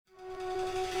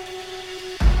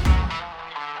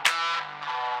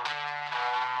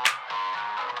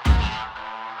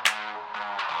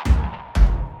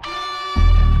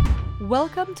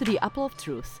Welcome to the Apple of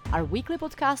Truth, our weekly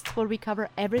podcast where we cover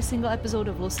every single episode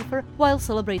of Lucifer while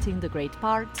celebrating the great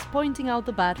parts, pointing out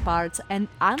the bad parts, and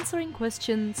answering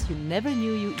questions you never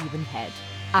knew you even had.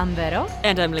 I'm Vero.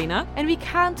 And I'm Lena. And we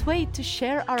can't wait to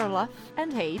share our love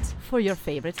and hate for your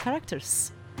favorite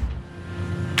characters.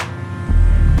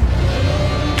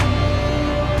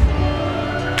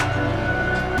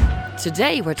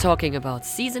 Today we're talking about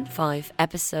Season 5,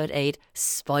 Episode 8,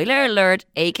 spoiler alert,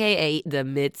 aka the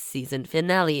mid-season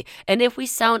finale. And if we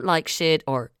sound like shit,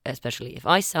 or especially if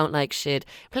I sound like shit,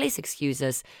 please excuse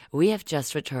us. We have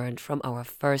just returned from our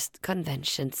first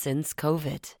convention since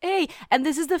COVID. Hey, and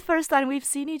this is the first time we've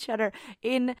seen each other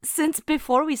since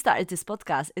before we started this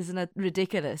podcast. Isn't it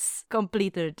ridiculous?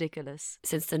 Completely ridiculous.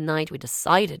 Since the night we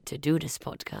decided to do this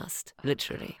podcast,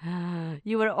 literally.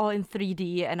 You were all in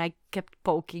 3D and I kept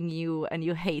poking you and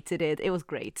you hated it. It was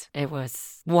great. It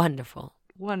was wonderful.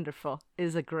 Wonderful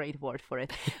is a great word for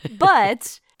it.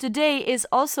 But today is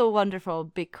also wonderful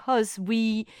because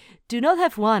we do not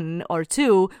have one or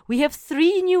two. We have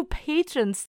 3 new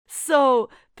patrons. So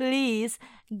please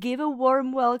give a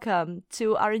warm welcome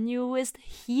to our newest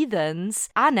heathens,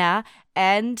 Anna,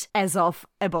 and as of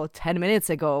about 10 minutes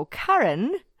ago,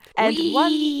 Karen. And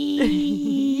Yay!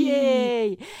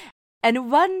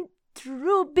 And one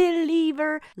true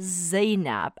believer,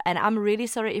 Zainab. And I'm really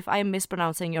sorry if I'm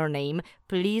mispronouncing your name.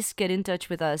 Please get in touch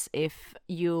with us if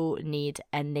you need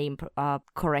a name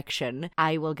correction.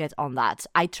 I will get on that.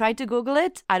 I tried to Google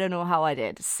it. I don't know how I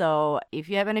did. So if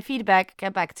you have any feedback,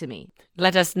 get back to me.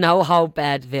 Let us know how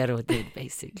bad Vero did,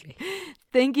 basically.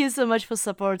 Thank you so much for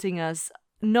supporting us.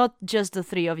 Not just the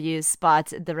 3 of you,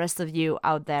 but the rest of you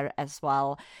out there as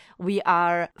well. We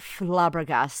are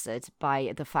flabbergasted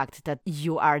by the fact that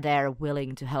you are there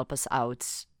willing to help us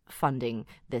out funding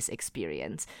this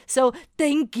experience. So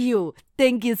thank you.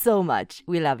 Thank you so much.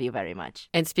 We love you very much.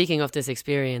 And speaking of this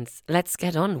experience, let's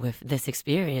get on with this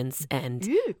experience and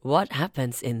what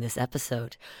happens in this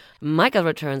episode. Michael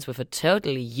returns with a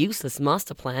totally useless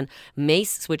master plan.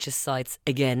 Mace switches sides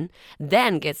again,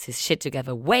 then gets his shit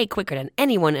together way quicker than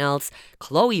anyone else.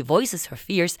 Chloe voices her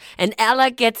fears, and Ella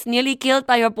gets nearly killed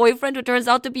by her boyfriend who turns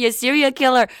out to be a serial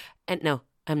killer. And no,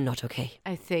 I'm not okay.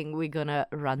 I think we're gonna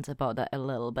rant about that a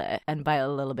little bit. And by a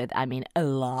little bit, I mean a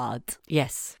lot.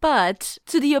 Yes. But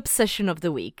to the obsession of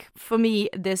the week. For me,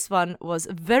 this one was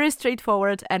very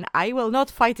straightforward and I will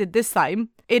not fight it this time.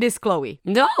 It is Chloe.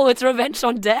 No, it's Revenge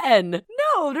on Dan.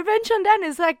 No, Revenge on Dan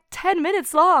is like 10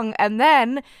 minutes long and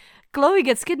then Chloe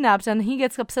gets kidnapped and he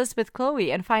gets obsessed with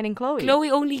Chloe and finding Chloe. Chloe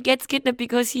only gets kidnapped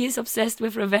because he is obsessed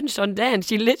with Revenge on Dan.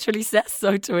 She literally says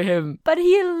so to him. But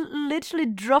he literally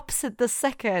drops it the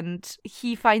second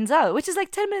he finds out, which is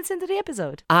like 10 minutes into the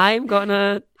episode. I'm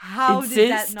gonna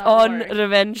insist on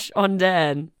Revenge on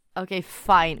Dan. Okay,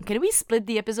 fine. Can we split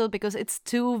the episode? Because it's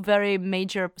 2 very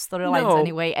major storylines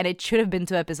anyway, and it should have been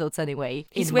 2 episodes anyway.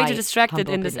 He's way too distracted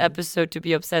in this episode to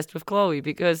be obsessed with Chloe,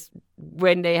 because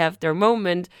when they have their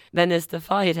moment, then there's the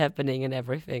fight happening and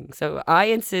everything. So I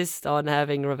insist on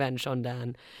having Revenge on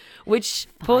Dan, which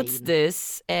puts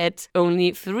this at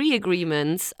only 3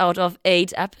 agreements out of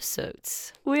 8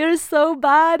 episodes. We're so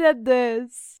bad at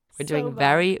this. We're doing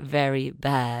very, very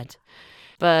bad.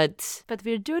 But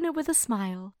we're doing it with a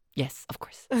smile. Yes, of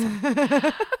course.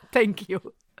 Thank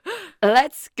you.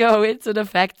 Let's go into the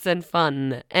facts and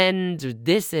fun. And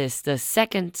this is the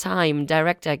second time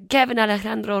director Kevin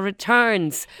Alejandro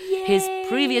returns. Yay! His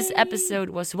previous episode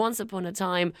was Once Upon a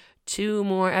Time. 2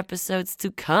 more episodes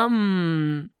to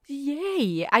come.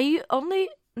 Yay! I only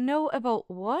know about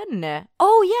 1.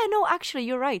 Oh, yeah, no, actually,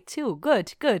 you're right, 2.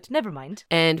 Good. Never mind.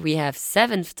 And we have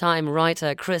 7th-time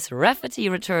writer Chris Rafferty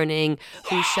returning,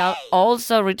 who shall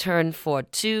also return for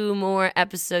 2 more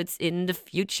episodes in the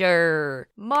future.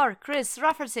 More Chris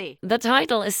Rafferty. The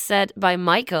title is set by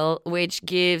Michael, which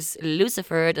gives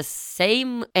Lucifer the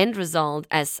same end result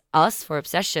as us for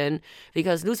Obsession,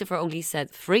 because Lucifer only said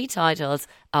 3 titles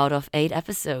out of 8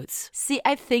 episodes. See,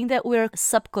 I think that we're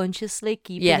subconsciously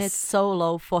keeping it so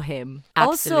low for him.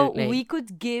 Absolutely. Also, we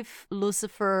could give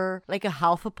Lucifer like a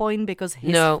half a point because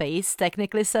his face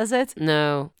technically says it.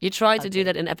 No. You tried to do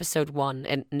that in episode 1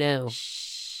 and no.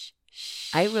 Shh.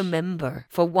 I remember.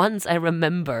 For once, I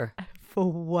remember.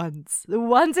 For once.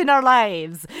 Once in our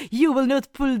lives. You will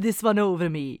not pull this one over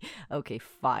me. Okay,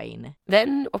 fine.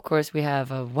 Then, of course, we have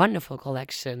a wonderful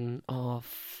collection of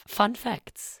fun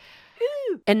facts.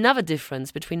 Another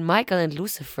difference between Michael and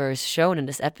Lucifer is shown in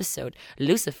this episode.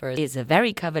 Lucifer is a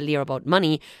very cavalier about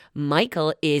money.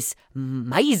 Michael is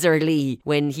miserly.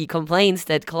 When he complains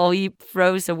that Chloe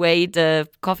throws away the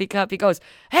coffee cup, he goes,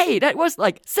 "Hey, that was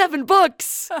like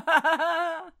 $7."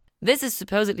 This is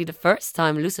supposedly the first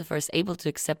time Lucifer is able to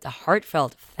accept a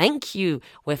heartfelt thank you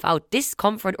without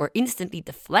discomfort or instantly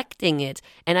deflecting it.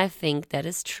 And I think that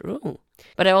is true.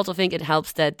 But I also think it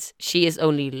helps that she is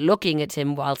only looking at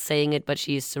him while saying it, but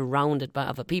she is surrounded by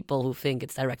other people who think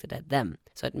it's directed at them.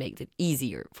 So it makes it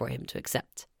easier for him to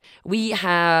accept. We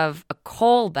have a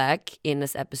callback in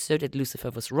this episode that Lucifer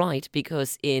was right,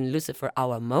 because in Lucifer,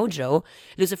 Our Mojo,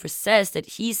 Lucifer says that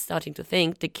he's starting to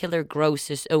think the killer grows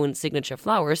his own signature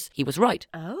flowers. He was right.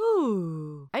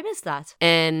 Oh, I missed that.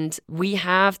 And we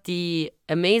have the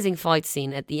amazing fight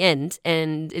scene at the end.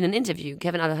 And in an interview,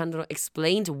 Kevin Alejandro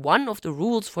explained one of the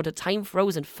rules for the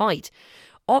time-frozen fight.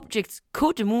 Objects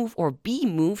could move or be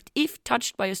moved if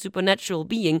touched by a supernatural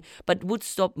being, but would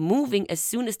stop moving as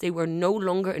soon as they were no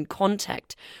longer in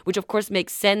contact. Which of course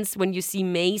makes sense when you see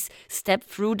Mace step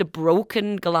through the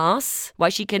broken glass, why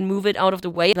she can move it out of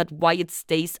the way, but why it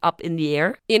stays up in the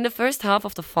air. In the first half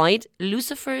of the fight,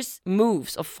 Lucifer's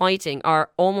moves of fighting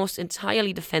are almost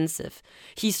entirely defensive.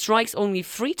 He strikes only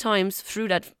 3 times through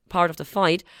that part of the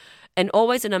fight, and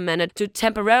always in a manner to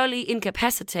temporarily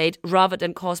incapacitate rather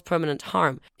than cause permanent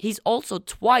harm. He's also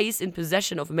twice in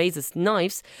possession of Mace's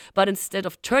knives, but instead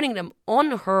of turning them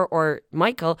on her or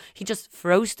Michael, he just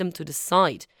throws them to the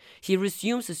side. He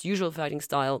resumes his usual fighting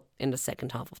style in the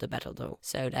second half of the battle, though.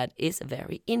 So that is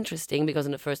very interesting, because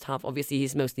in the first half, obviously,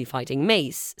 he's mostly fighting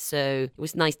Mace. So it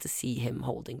was nice to see him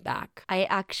holding back. I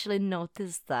actually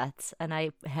noticed that, and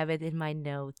I have it in my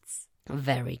notes.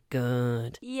 Very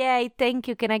good. Yay, thank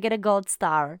you. Can I get a gold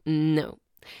star? No.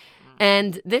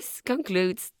 And this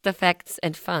concludes the facts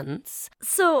and funs.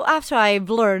 So after I've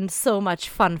learned so much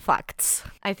fun facts,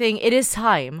 I think it is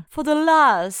time for the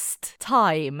last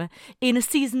time in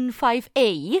season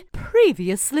 5A,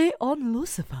 previously on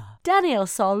Lucifer. Daniel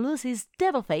saw Lucy's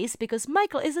devil face because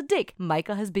Michael is a dick.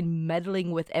 Michael has been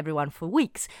meddling with everyone for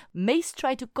weeks. Mace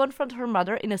tried to confront her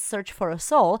mother in a search for a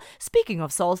soul. Speaking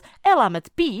of souls, Ella met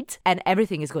Pete, and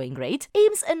everything is going great.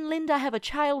 Ames and Linda have a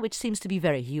child which seems to be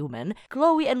very human.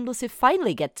 Chloe and Lucy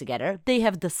finally get together. They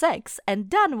have the sex, and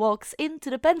Dan walks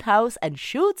into the penthouse and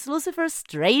shoots Lucifer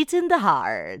straight in the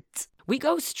heart. We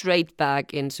go straight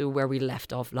back into where we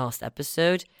left off last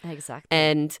episode. Exactly.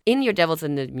 And in your Devils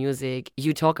in the Music,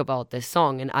 you talk about this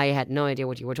song, and I had no idea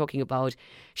what you were talking about.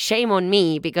 Shame on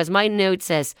me, because my note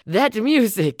says, that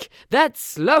music, that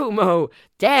slow-mo,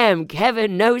 damn,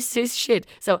 Kevin knows his shit.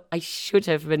 So I should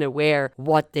have been aware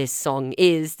what this song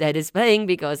is that is playing,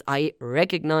 because I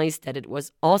recognized that it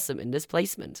was awesome in this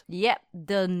placement. Yeah,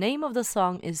 the name of the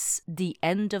song is The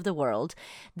End of the World.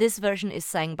 This version is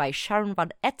sang by Sharon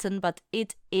Van Etten, but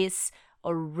it is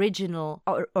originally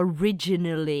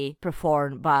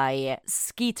performed by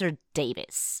Skeeter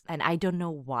Davis. And I don't know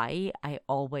why I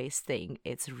always think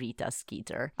it's Rita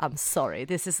Skeeter. I'm sorry.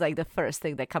 This is like the first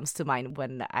thing that comes to mind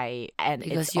when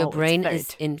because your brain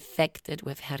is infected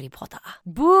with Harry Potter.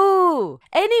 Boo!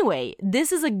 Anyway,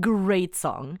 this is a great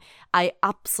song. I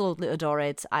absolutely adore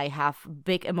it. I have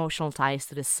big emotional ties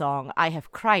to this song. I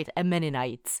have cried many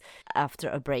nights after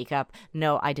a breakup.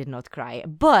 No, I did not cry.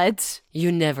 But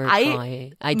you never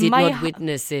cry. I did not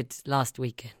witness it last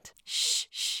weekend.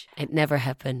 Shh. It never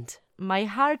happened. My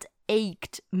heart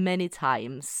ached many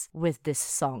times with this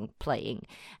song playing.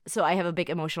 So I have a big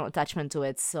emotional attachment to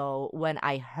it. So when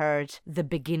I heard the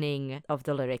beginning of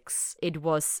the lyrics, it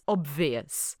was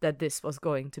obvious that this was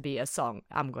going to be a song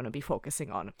I'm going to be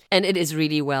focusing on. And it is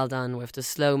really well done with the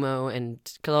slow-mo and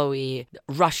Chloe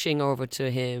rushing over to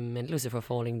him and Lucifer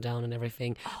falling down and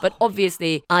everything. But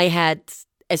obviously I had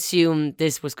assumed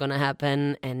this was gonna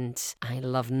happen, and I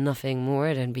love nothing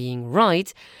more than being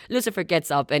right. Lucifer gets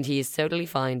up and he is totally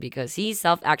fine because he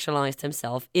self-actualized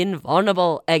himself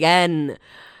invulnerable again.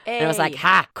 Hey. And I was like,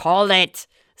 ha, called it.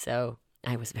 So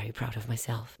I was very proud of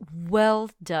myself. Well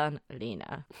done,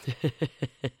 Lena.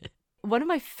 One of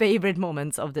my favorite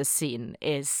moments of this scene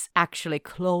is actually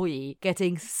Chloe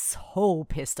getting so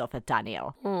pissed off at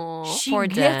Daniel. Aww, she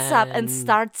gets up and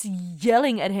starts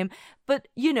yelling at him. But,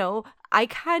 I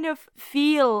kind of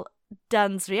feel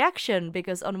Dan's reaction,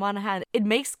 because on one hand, it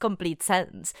makes complete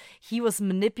sense. He was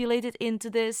manipulated into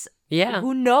this. Yeah.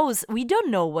 Who knows? We don't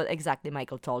know what exactly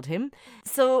Michael told him.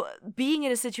 So being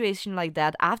in a situation like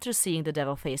that, after seeing the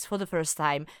devil face for the first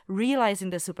time, realizing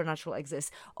the supernatural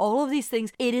exists, all of these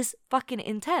things, it is fucking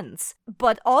intense.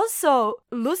 But also,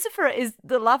 Lucifer is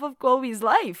the love of Chloe's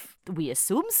life. We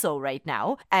assume so right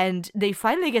now. And they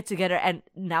finally get together, and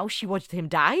now she watched him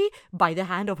die by the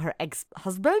hand of her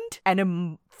ex-husband and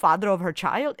a father of her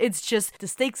child. It's just, the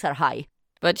stakes are high.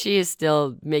 But she is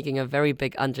still making a very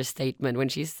big understatement when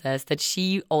she says that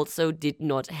she also did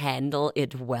not handle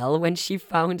it well when she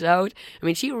found out. I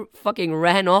mean, she fucking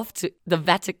ran off to the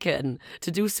Vatican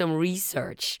to do some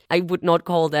research. I would not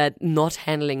call that not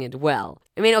handling it well.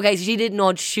 I mean, okay, she did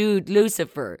not shoot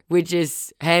Lucifer, which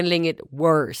is handling it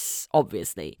worse,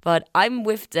 obviously. But I'm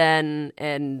with Dan,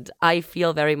 and I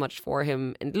feel very much for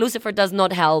him. And Lucifer does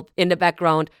not help in the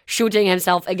background, shooting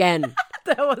himself again.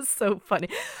 That was so funny.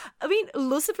 I mean,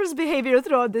 Lucifer's behavior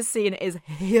throughout this scene is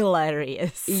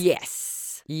hilarious.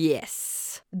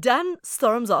 Yes. Dan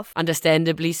storms off.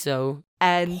 Understandably so.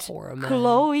 And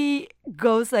Chloe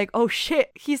goes like, oh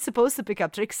shit, he's supposed to pick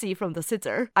up Trixie from the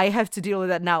sitter. I have to deal with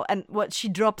that now. And she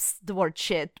drops the word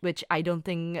shit, which I don't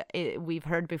think we've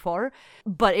heard before.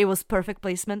 But it was perfect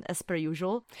placement as per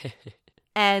usual.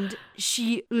 And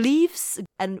she leaves,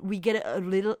 and we get a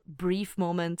little brief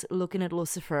moment looking at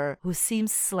Lucifer, who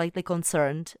seems slightly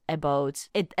concerned about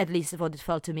it, at least what it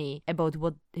felt to me, about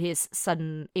what his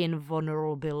sudden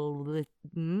invulnerability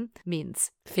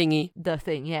means. Thingy. The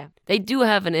thing, yeah. They do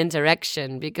have an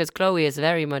interaction because Chloe is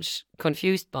very much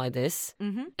confused by this,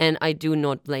 and I do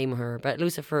not blame her. But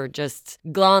Lucifer just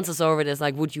glances over this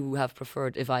like, would you have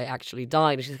preferred if I actually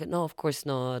died? And she's like, no, of course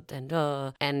not.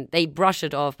 And they brush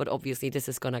it off, but obviously this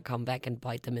is gonna come back and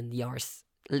bite them in the arse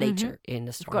later in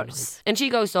the storyline. And she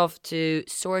goes off to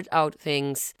sort out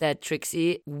things that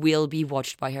Trixie will be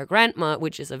watched by her grandma,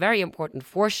 which is a very important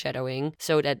foreshadowing,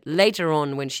 so that later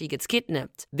on when she gets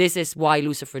kidnapped, this is why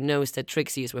Lucifer knows that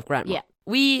Trixie is with grandma. Yeah.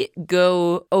 We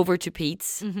go over to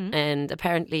Pete's, and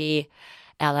apparently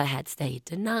Ella had stayed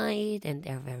the night, and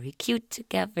they're very cute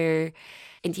together.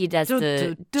 And he does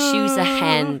the choose a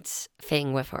hand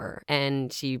thing with her.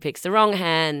 And she picks the wrong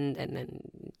hand, and then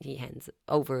he hands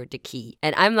over the key.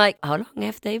 And I'm like, how long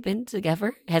have they been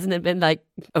together? Hasn't it been like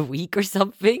a week or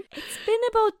something? It's been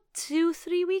about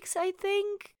 2-3 weeks, I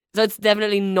think. So it's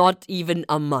definitely not even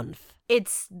a month.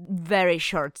 It's very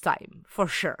short time, for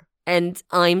sure. And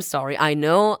I'm sorry, I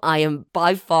know I am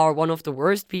by far one of the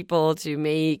worst people to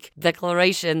make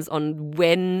declarations on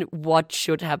when what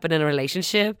should happen in a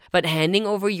relationship, but handing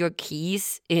over your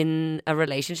keys in a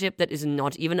relationship that is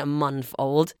not even a month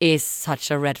old is such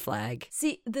a red flag.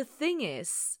 See, the thing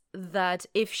is that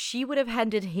if she would have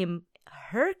handed him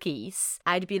her keys,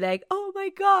 I'd be like, oh my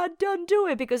god, don't do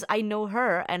it, because I know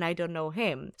her and I don't know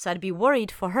him. So I'd be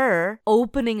worried for her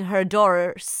opening her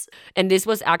doors. And this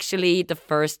was actually the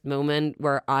first moment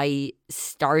where I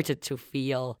started to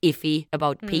feel iffy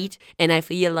about Pete, and I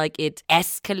feel like it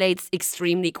escalates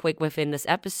extremely quick within this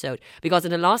episode, because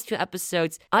in the last few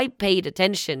episodes I paid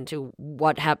attention to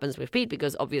what happens with Pete,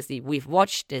 because obviously we've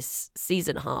watched this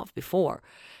season half before.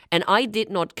 And I did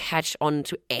not catch on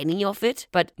to any of it,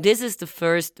 but this is the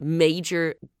first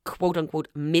major quote-unquote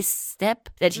misstep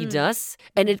that he does,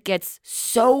 and it gets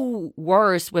so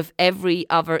worse with every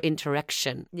other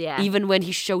interaction. Yeah. Even when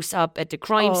he shows up at the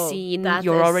crime scene,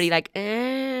 you're already like,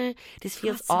 this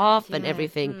feels off and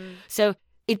everything. So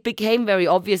it became very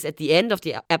obvious at the end of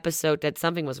the episode that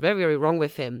something was very, very wrong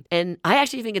with him. And I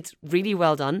actually think it's really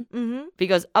well done,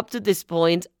 because up to this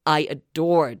point, I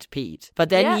adored Pete. But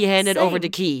then he handed over the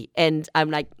key, and I'm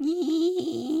like,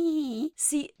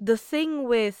 See, the thing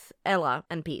with Ella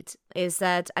and Pete is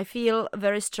that I feel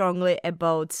very strongly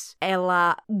about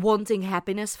Ella wanting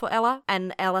happiness for Ella,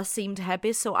 and Ella seemed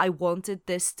happy, so I wanted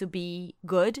this to be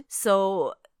good.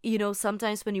 So, you know,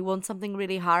 sometimes when you want something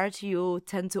really hard, you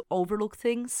tend to overlook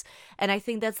things. And I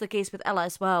think that's the case with Ella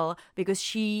as well, because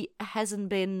she hasn't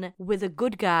been with a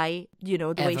good guy, you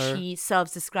know, the way she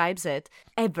self-describes it,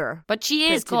 ever. But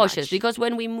she is cautious, because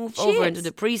when we move over into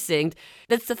the precinct,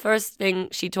 that's the first thing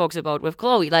she talks about with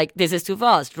Chloe. Like, this is too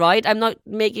fast, right? I'm not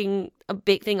making a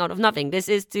big thing out of nothing. This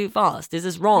is too fast. This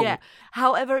is wrong. Yeah.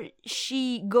 However,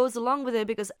 she goes along with it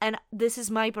because, and this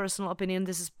is my personal opinion,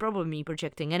 this is probably me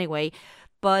projecting anyway,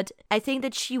 but I think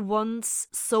that she wants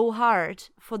so hard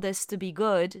for this to be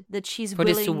good that she's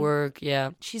willing... For this to work,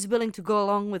 yeah. She's willing to go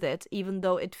along with it, even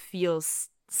though it feels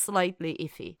slightly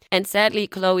iffy. And sadly,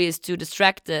 Chloe is too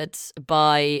distracted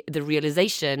by the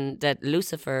realization that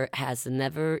Lucifer has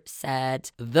never said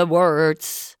the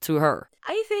words to her.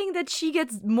 I think that she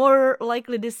gets more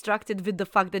likely distracted with the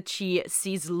fact that she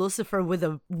sees Lucifer with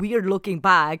a weird-looking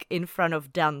bag in front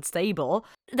of Dan's table.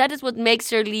 That is what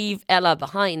makes her leave Ella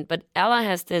behind. But Ella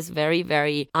has this very,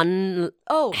 very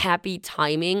happy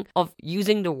timing of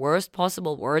using the worst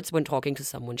possible words when talking to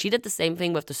someone. She did the same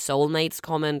thing with the soulmates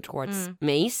comment towards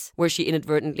Mace, where she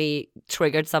inadvertently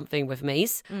triggered something with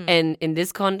Mace. And in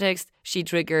this context, she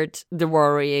triggered the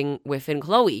worrying within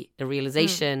Chloe, the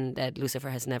realization that Lucifer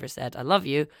has never said, I love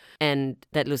you, and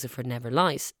that Lucifer never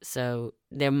lies. So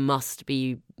there must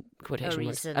be quotation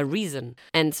marks, a reason.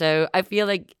 And so I feel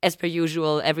like, as per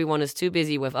usual, everyone is too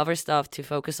busy with other stuff to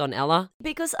focus on Ella.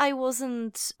 Because I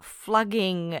wasn't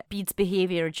flagging Pete's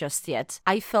behavior just yet.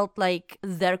 I felt like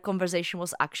their conversation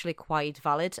was actually quite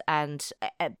valid and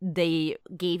they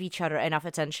gave each other enough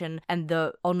attention. And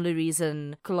the only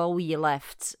reason Chloe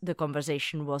left the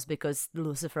conversation was because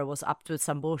Lucifer was up to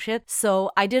some bullshit.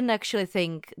 So I didn't actually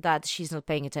think that she's not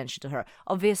paying attention to her.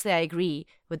 Obviously, I agree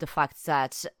with the fact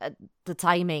that the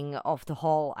timing of the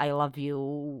whole I love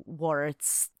you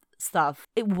words stuff,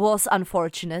 it was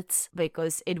unfortunate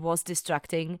because it was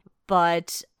distracting,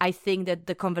 but I think that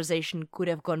the conversation could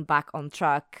have gone back on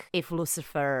track if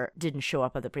Lucifer didn't show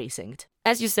up at the precinct.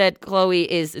 As you said,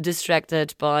 Chloe is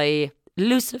distracted by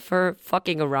Lucifer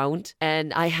fucking around,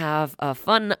 and I have a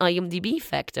fun IMDb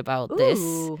fact about this,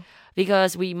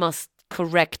 because we must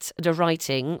correct the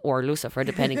writing, or Lucifer,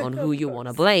 depending on who you want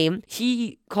to blame.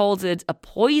 He called it a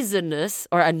poisonous,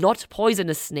 or a not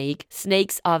poisonous snake.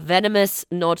 Snakes are venomous,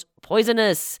 not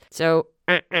poisonous. So,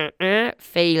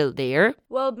 fail there.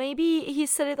 Well, maybe he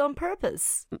said it on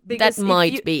purpose. That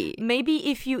might be.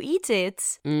 Maybe if you eat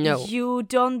it, no, you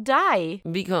don't die.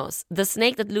 Because the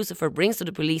snake that Lucifer brings to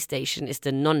the police station is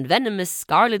the non-venomous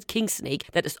scarlet king snake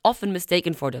that is often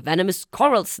mistaken for the venomous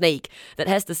coral snake that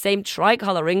has the same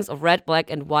tricolor rings of red, black,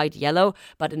 and white, yellow,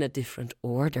 but in a different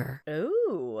order.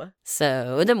 Oh.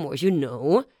 So, the more you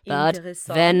know, but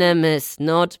venomous,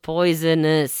 not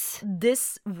poisonous.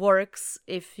 This works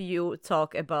if you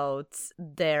talk about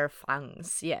their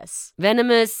fangs, yes.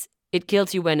 Venomous, it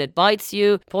kills you when it bites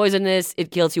you. Poisonous,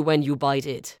 it kills you when you bite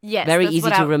it. Yes. Very easy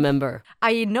to remember.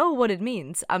 I know what it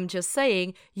mean. I'm just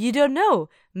saying, you don't know.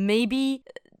 Maybe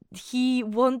he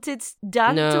wanted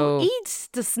Dan to eat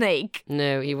the snake.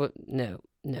 No, he would. No,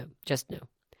 just no.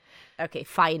 Okay,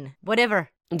 fine. Whatever.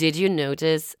 Did you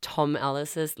notice Tom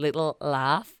Ellis's little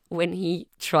laugh when he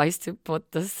tries to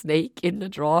put the snake in the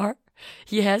drawer?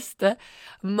 He has the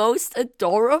most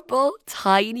adorable,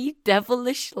 tiny,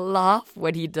 devilish laugh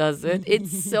when he does it.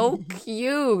 It's so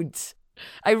cute.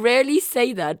 I rarely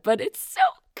say that, but it's so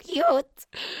cute.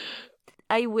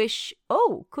 I wish...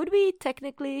 Oh, could we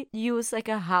technically use like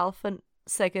a half a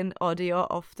second audio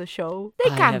of the show? They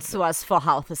can't sue us for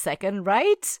half a second,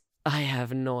 right? I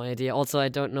have no idea. Also, I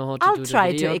don't know how to do the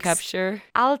video capture.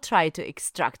 I'll try to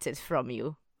extract it from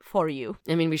you. For you.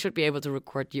 I mean, we should be able to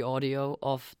record the audio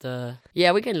of the...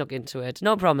 Yeah, we can look into it.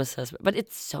 No promises, but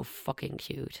it's so fucking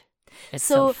cute. It's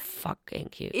so fucking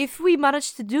cute. If we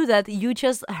manage to do that, you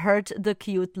just heard the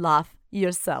cute laugh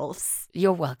yourselves.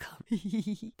 You're welcome.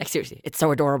 Like, seriously, it's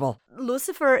so adorable.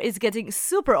 Lucifer is getting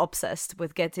super obsessed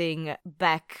with getting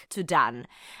back to Dan,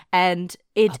 and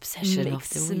it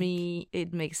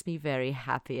makes me very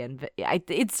happy, and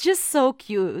it's just so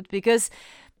cute because,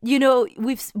 you know,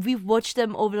 we've watched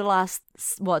them over the last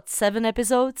 7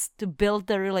 episodes to build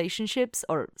their relationships,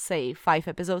 or say 5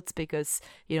 episodes, because,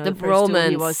 you know, the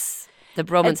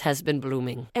bromance has been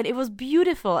blooming. And it was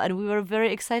beautiful, and we were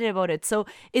very excited about it. So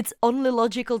it's only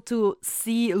logical to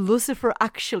see Lucifer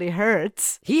actually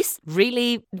hurt. He's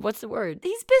really, what's the word?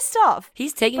 He's pissed off.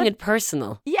 He's taking it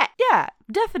personal. Yeah,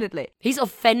 definitely. He's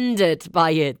offended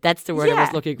by it. That's the word I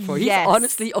was looking for. He's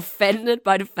honestly offended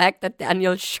by the fact that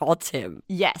Daniel shot him.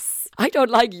 Yes. I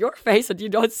don't like your face and you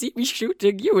don't see me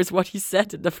shooting you, is what he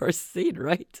said in the first scene,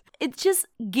 right? It just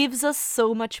gives us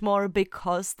so much more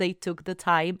because they took the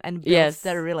time and built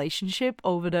their relationship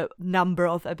over the number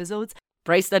of episodes.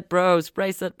 Bracelet bros.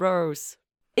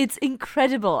 It's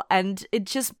incredible, and it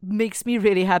just makes me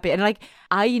really happy. And like,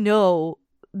 I know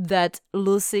that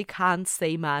Lucy can't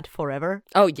stay mad forever.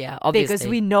 Oh yeah, obviously. Because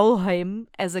we know him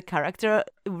as a character,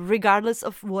 regardless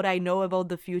of what I know about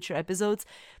the future episodes.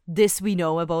 This we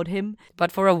know about him.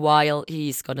 But for a while,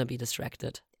 he's gonna be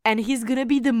distracted. And he's gonna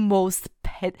be the most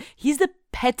he's the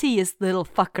pettiest little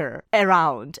fucker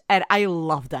around. And I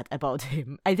love that about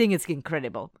him. I think it's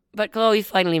incredible. But Chloe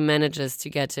finally manages to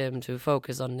get him to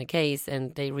focus on the case,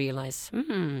 and they realize,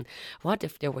 what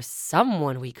if there was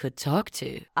someone we could talk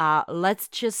to? Let's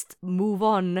just move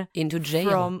on into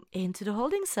jail. Into the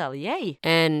holding cell, yay.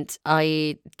 And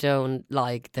I don't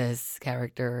like this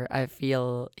character. I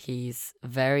feel he's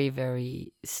very,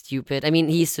 very stupid. I mean,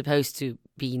 he's supposed to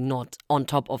be not on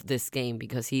top of this game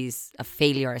because he's a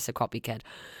failure as a copycat.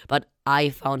 But I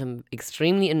found him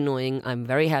extremely annoying. I'm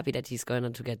very happy that he's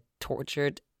going to get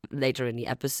tortured later in the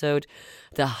episode.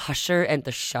 The Husher and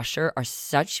the Shusher are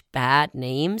such bad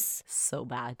names. So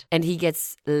bad. And he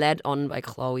gets led on by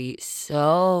Chloe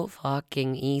so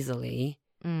fucking easily.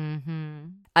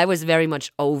 I was very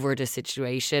much over the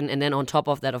situation. And then on top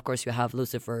of that, of course, you have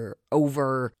Lucifer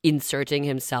over inserting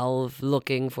himself,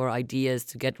 looking for ideas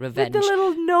to get revenge. With the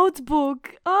little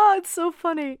notebook. Oh, it's so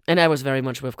funny. And I was very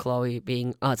much with Chloe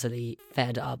being utterly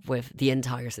fed up with the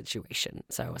entire situation.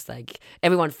 So I was like,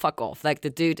 everyone fuck off. Like the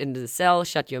dude in the cell,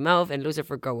 shut your mouth, and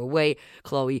Lucifer, go away.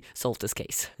 Chloe, solve this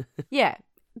case. Yeah.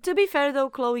 To be fair, though,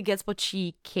 Chloe gets what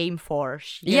she came for.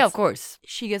 Yeah, of course.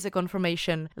 She gets a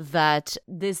confirmation that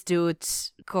this dude,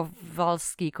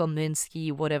 Kowalski,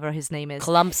 whatever his name is.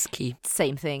 Klumsky.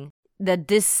 Same thing. That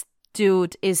this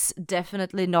dude is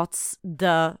definitely not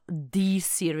the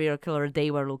serial killer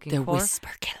they were looking for. The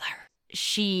Whisper Killer.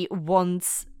 She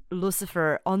wants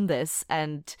Lucifer on this,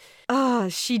 and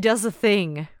she does a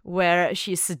thing where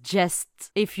she suggests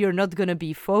if you're not going to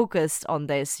be focused on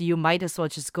this, you might as well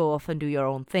just go off and do your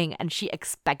own thing. And she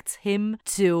expects him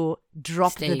to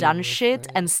drop the done shit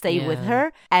and stay with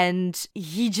her. And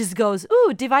he just goes,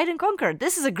 ooh, divide and conquer.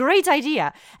 This is a great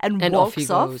idea. And walks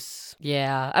off.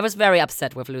 Yeah, I was very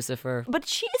upset with Lucifer. But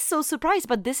she is so surprised.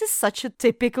 But this is such a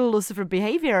typical Lucifer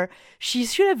behavior. She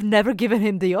should have never given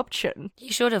him the option.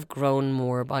 He should have grown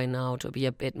more by now to be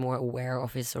a bit more aware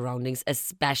of his surroundings,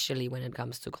 especially when it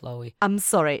comes to Chloe. I'm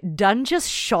sorry, Dunn just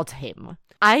shot him.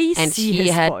 And he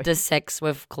had the sex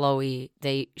with Chloe.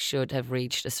 They should have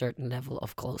reached a certain level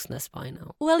of closeness by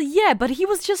now. Well, yeah, but he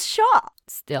was just shot.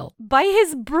 Still. By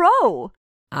his bro.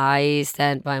 I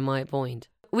stand by my point.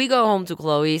 We go home to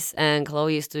Chloe's, and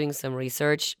Chloe is doing some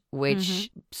research,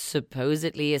 which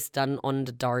supposedly is done on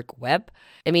the dark web.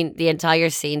 I mean, the entire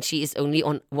scene, she is only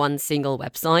on one single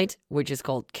website, which is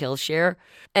called Killshare.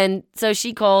 And so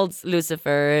she calls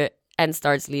Lucifer and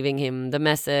starts leaving him the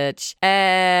message,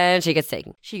 and she gets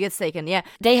taken. She gets taken, yeah.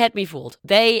 They had me fooled.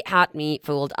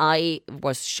 I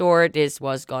was sure this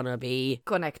was gonna be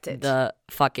connected. The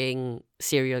fucking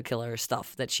serial killer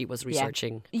stuff that she was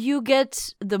researching. Yeah. You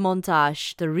get the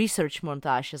montage, the research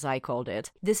montage, as I called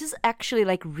it. This is actually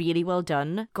like really well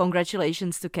done.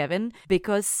 Congratulations to Kevin,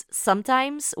 because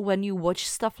sometimes when you watch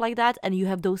stuff like that and you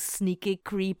have those sneaky,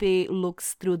 creepy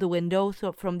looks through the window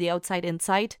from the outside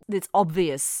inside, it's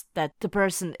obvious that the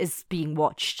person is being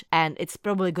watched and it's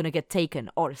probably going to get taken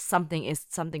or something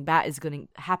bad is going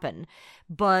to happen.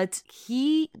 But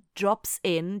he drops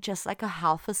in just like a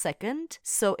half a second.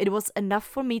 So it was enough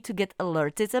for me to get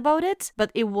alerted about it,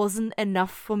 but it wasn't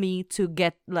enough for me to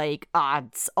get like,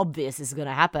 it's obvious it's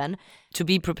gonna happen. To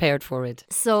be prepared for it.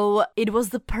 So it was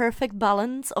the perfect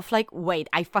balance of like, wait,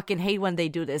 I fucking hate when they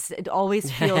do this. It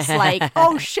always feels like,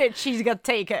 oh shit, she's got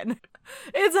taken.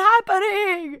 It's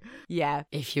happening. Yeah.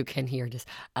 If you can hear this.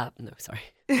 No, sorry.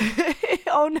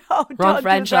 Oh no, wrong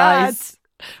franchise.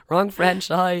 Wrong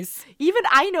franchise. Even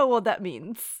I know what that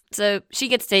means. So she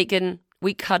gets taken.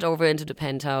 We cut over into the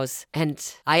penthouse, and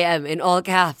I am in all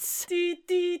caps.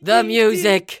 The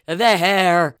music, the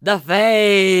hair, the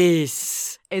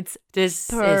face. This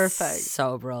perfect. Is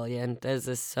so brilliant. This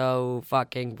is so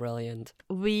fucking brilliant.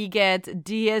 We get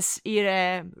Dies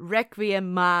Irae,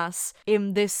 Requiem Mass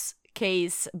in this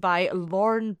case by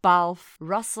Lorne Balfe,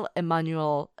 Russell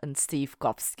Emanuel, and Steve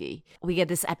Kopsky. We get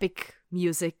this epic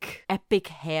music, epic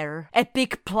hair,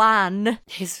 epic plan.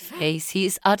 His face, he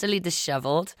is utterly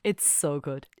disheveled. It's so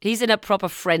good. He's in a proper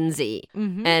frenzy.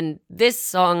 And this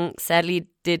song sadly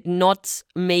did not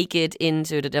make it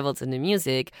into The Devil's in the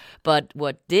Music, but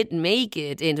what did make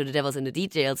it into The Devil's in the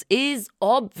Details is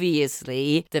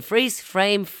obviously the freeze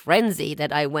frame frenzy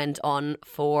that I went on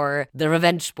for the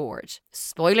Revenge Board.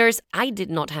 Spoilers, I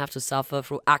did not have to suffer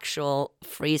through actual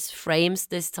freeze frames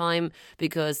this time,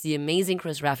 because the amazing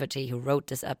Chris Rafferty, who wrote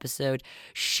this episode,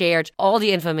 shared all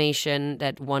the information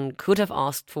that one could have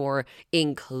asked for,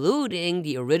 including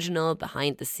the original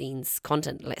behind-the-scenes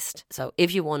content list. So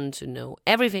if you want to know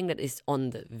everything that is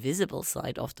on the visible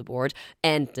side of the board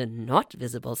and the not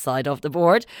visible side of the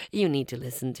board, you need to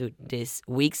listen to this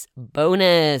week's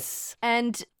bonus.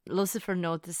 And Lucifer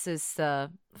notices the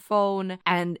phone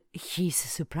and he's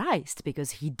surprised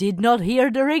because he did not hear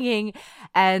the ringing,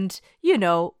 and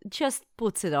just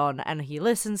puts it on and he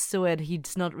listens to it.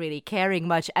 He's not really caring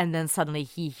much, and then suddenly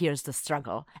he hears the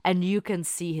struggle and you can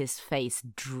see his face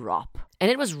drop.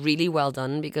 And it was really well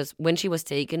done, because when she was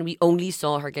taken, we only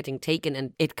saw her getting taken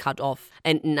and it cut off.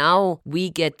 And now we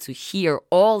get to hear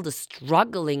all the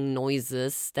struggling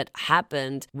noises that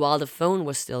happened while the phone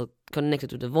was still connected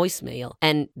to the voicemail.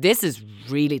 And this is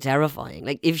really terrifying.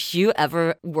 Like, if you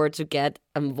ever were to get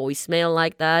a voicemail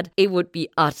like that, it would be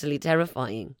utterly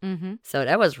terrifying. Mm-hmm. So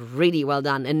that was really well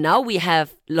done. And now we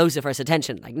have Lucifer's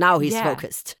attention. Like, now he's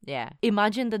focused. Yeah.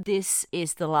 Imagine that this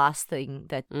is the last thing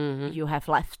that you have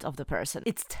left of the person.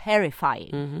 It's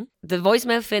terrifying. The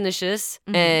voicemail finishes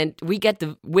and we get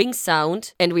the wing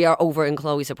sound and we are over in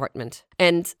Chloe's apartment.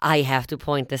 And I have to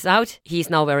point this out. He's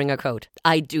now wearing a coat.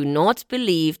 I do not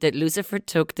believe that Lucifer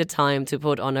took the time to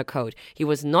put on a coat. He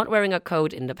was not wearing a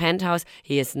coat in the penthouse.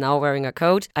 He is now wearing a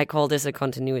coat. I call this a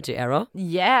continuity error.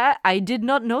 Yeah, I did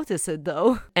not notice it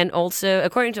though. And also,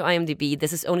 according to IMDb,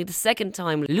 this is only the second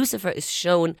time Lucifer is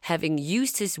shown having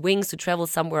used his wings to travel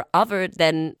somewhere other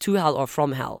than to hell or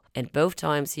from hell. And both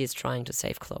times he is trying to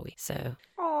save Chloe. So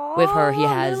with her, he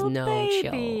has no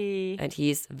chill. And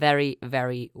he's very,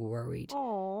 very worried.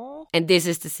 Aww. And this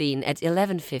is the scene at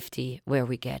 11:50 where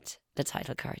we get the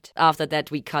title card. After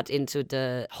that, we cut into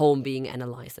the home being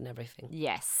analyzed and everything.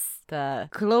 Yes. The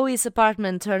Chloe's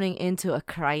apartment turning into a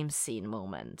crime scene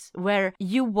moment where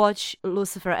you watch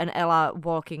Lucifer and Ella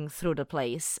walking through the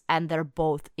place and they're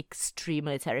both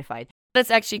extremely terrified.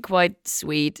 That's actually quite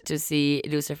sweet to see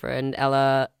Lucifer and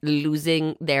Ella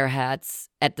losing their heads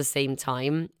at the same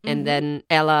time. And then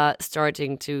Ella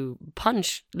starting to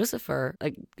punch Lucifer,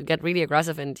 like get really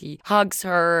aggressive, and he hugs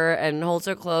her and holds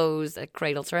her close,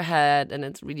 cradles her head, and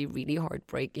it's really, really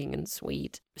heartbreaking and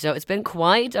sweet. So it's been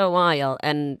quite a while.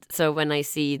 And so when I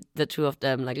see the two of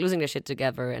them like losing their shit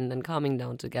together and then calming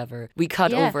down together, we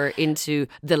cut over into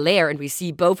the lair and we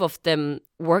see both of them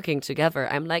working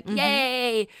together. I'm like,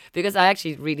 yay! Because I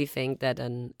actually really think that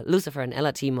Lucifer and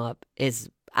Ella team up is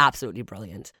absolutely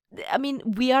brilliant. I mean,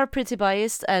 we are pretty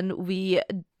biased and we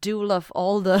do love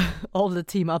all the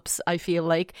team ups, I feel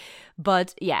like.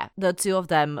 But yeah, the two of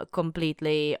them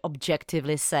completely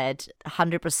objectively said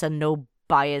 100% no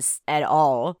bias at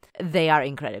all. They are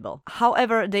incredible.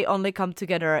 However, they only come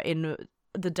together in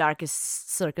the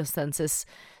darkest circumstances.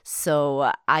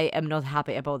 So I am not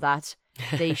happy about that.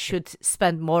 They should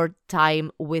spend more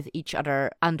time with each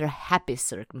other under happy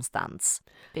circumstance,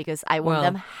 because I want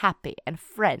them happy and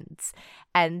friends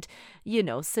and, you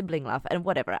know, sibling love and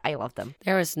whatever. I love them.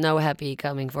 There is no happy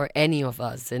coming for any of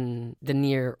us in the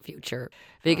near future,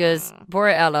 because poor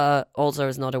Ella also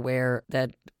is not aware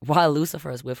that while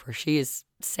Lucifer is with her, she is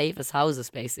safe as houses,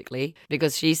 basically,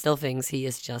 because she still thinks he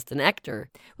is just an actor.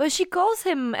 Well, she calls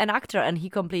him an actor and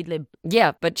he completely...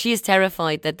 Yeah, but she is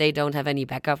terrified that they don't have any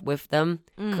backup with them.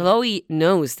 Chloe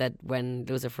knows that when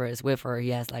Lucifer is with her, he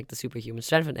has like the superhuman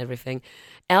strength and everything.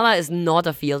 Ella is not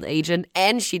a field agent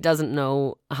and she doesn't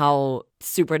know how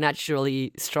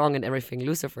supernaturally strong and everything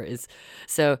Lucifer is.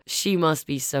 So she must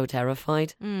be so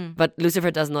terrified. But Lucifer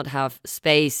does not have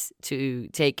space to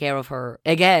take care of her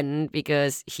again,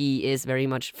 because he is very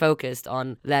much focused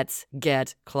on let's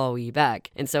get Chloe back.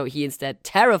 And so he instead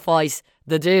terrifies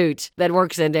the dude that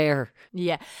works in there.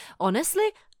 Yeah.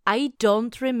 Honestly, I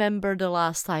don't remember the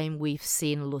last time we've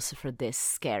seen Lucifer this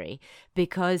scary,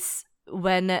 because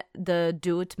when the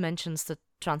dude mentions the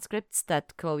transcripts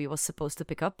that Chloe was supposed to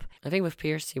pick up, I think with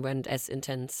Pierce he went as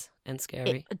intense and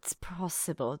scary. It's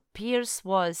possible. Pierce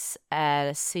was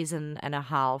a season and a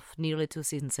half, nearly 2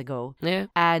 seasons ago. Yeah.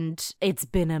 And it's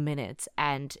been a minute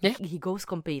and he goes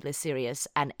completely serious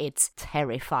and it's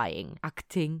terrifying.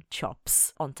 Acting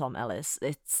chops on Tom Ellis.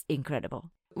 It's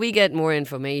incredible. We get more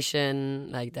information,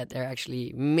 like that they're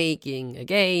actually making a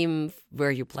game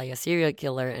where you play a serial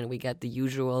killer, and we get the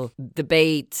usual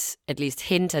debate, at least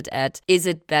hinted at. Is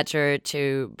it better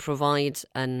to provide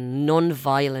a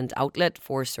non-violent outlet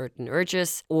for certain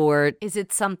urges, or is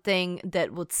it something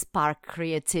that would spark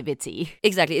creativity?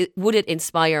 Exactly. Would it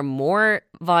inspire more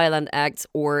violent acts,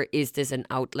 or is this an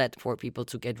outlet for people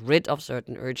to get rid of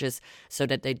certain urges so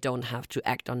that they don't have to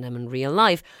act on them in real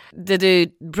life? The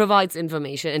dude provides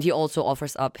information. And he also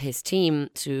offers up his team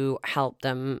to help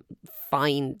them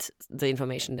find the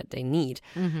information that they need.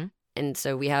 And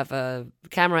so we have a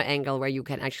camera angle where you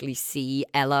can actually see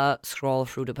Ella scroll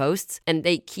through the posts. And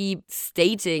they keep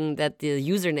stating that the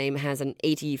username has an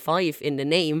 85 in the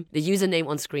name. The username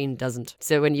on screen doesn't.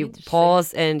 So when you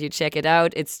pause and you check it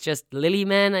out, it's just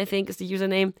Lilyman, I think, is the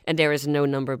username. And there is no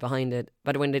number behind it.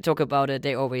 But when they talk about it,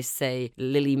 they always say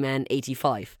Lilyman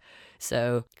 85.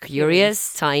 So,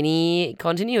 curious, tiny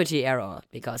continuity error,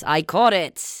 because I caught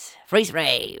it. Freeze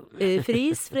frame.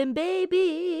 Freeze frame,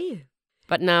 baby.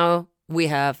 But now we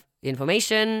have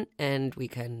information and we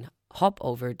can hop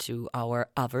over to our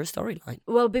other storyline.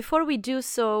 Well, before we do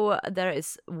so, there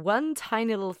is one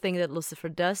tiny little thing that Lucifer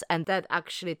does, and that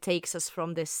actually takes us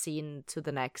from this scene to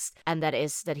the next. And that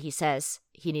is that he says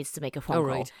he needs to make a phone call.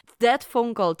 Right. That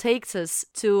phone call takes us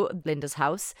to Linda's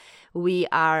house. We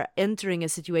are entering a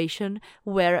situation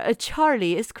where a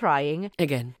Charlie is crying.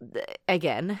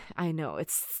 Again, I know,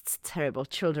 it's terrible.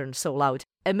 Children so loud.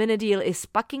 Amenadiel is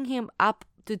bucking him up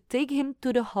to take him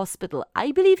to the hospital.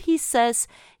 I believe he says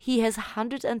he has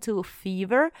 102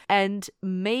 fever, and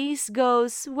Mace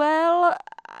goes, well,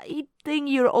 I think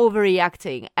you're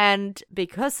overreacting. And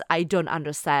because I don't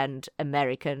understand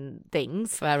American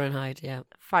things, Fahrenheit, yeah.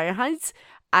 Fahrenheit,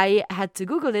 I had to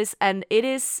Google this, and it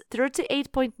is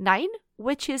 38.9,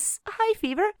 which is a high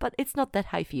fever, but it's not that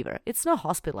high fever. It's not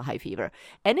hospital high fever.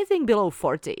 Anything below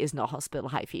 40 is not hospital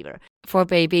high fever. For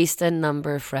babies, the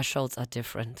number thresholds are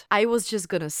different. I was just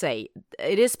gonna say,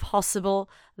 it is possible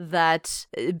that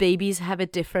babies have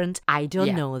it different. I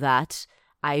don't know that.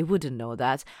 I wouldn't know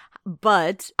that.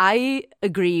 But I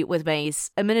agree with Mace.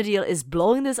 Amenadiel is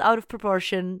blowing this out of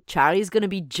proportion. Charlie's gonna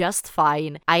be just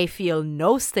fine. I feel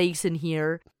no stakes in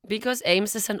here. Because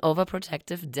Ames is an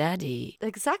overprotective daddy.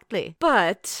 Exactly.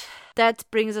 But that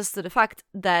brings us to the fact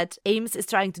that Ames is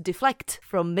trying to deflect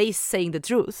from Mace saying the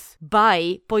truth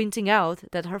by pointing out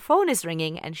that her phone is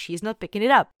ringing and she's not picking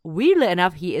it up. Weirdly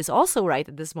enough, he is also right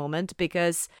at this moment,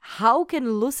 because how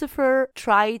can Lucifer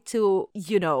try to,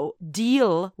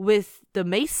 deal with the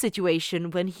Mace situation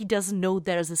when he doesn't know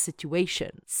there's a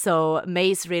situation? So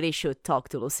Mace really should talk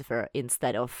to Lucifer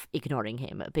instead of ignoring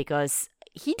him, because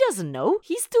he doesn't know.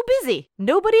 He's too busy.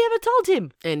 Nobody ever told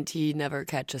him. And he never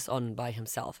catches on by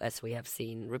himself, as we have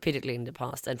seen repeatedly in the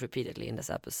past and repeatedly in this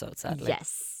episode, sadly.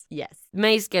 Yes.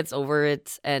 Mace gets over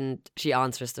it and she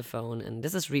answers the phone. And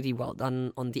this is really well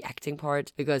done on the acting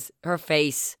part, because her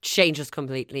face changes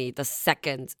completely the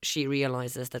second she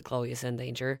realizes that Chloe is in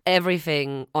danger.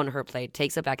 Everything on her plate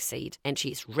takes a back seat and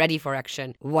she's ready for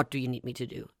action. What do you need me to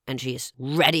do? And she is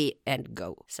ready and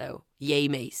go. So, yay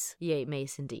Mace. Yay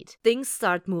Mace indeed. Things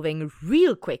start moving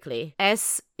real quickly,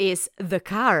 as is the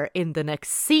car in the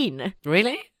next scene.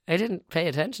 Really? I didn't pay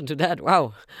attention to that.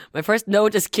 Wow. My first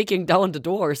note is kicking down the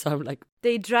door, so I'm like...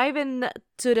 They drive in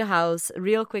to the house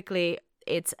real quickly.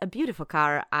 It's a beautiful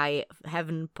car. I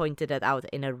haven't pointed it out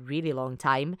in a really long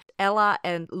time. Ella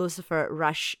and Lucifer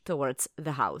rush towards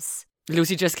the house.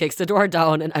 Lucy just kicks the door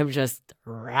down and I'm just...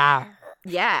 Rawr.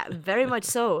 Yeah, very much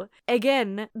so.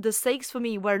 Again, the stakes for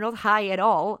me were not high at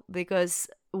all, because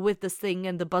with this thing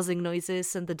and the buzzing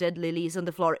noises and the dead lilies on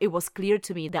the floor, it was clear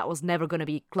to me that was never going to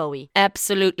be Chloe.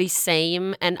 Absolutely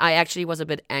same. And I actually was a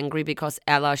bit angry because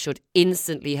Ella should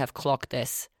instantly have clocked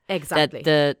this. Exactly. That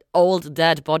the old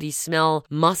dead body smell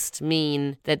must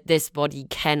mean that this body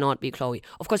cannot be Chloe.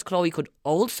 Of course, Chloe could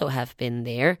also have been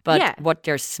there, but what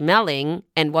they're smelling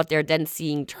and what they're then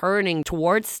seeing turning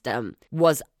towards them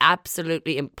was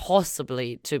absolutely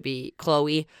impossibly to be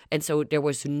Chloe. And so there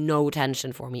was no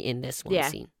tension for me in this one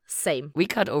scene. Same. We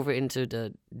cut over into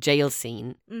the jail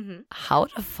scene. Mm-hmm. How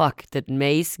the fuck did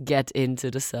Mace get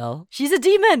into the cell? She's a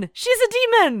demon! She's a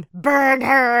demon! Burn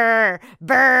her!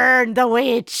 Burn the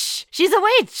witch! She's a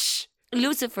witch!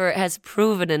 Lucifer has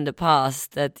proven in the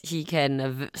past that he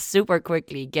can super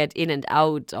quickly get in and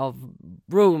out of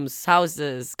rooms,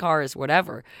 houses, cars,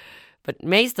 whatever. But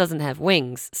Mace doesn't have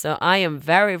wings, so I am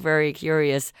very, very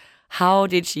curious. How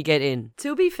did she get in?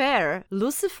 To be fair,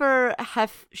 Lucifer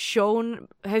have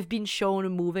been shown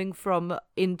moving from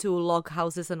into locked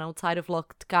houses and outside of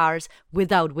locked cars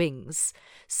without wings.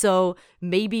 So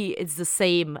maybe it's the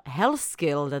same health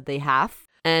skill that they have.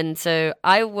 And so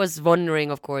I was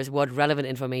wondering, of course, what relevant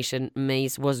information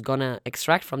Mace was gonna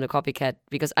extract from the copycat,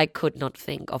 because I could not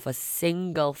think of a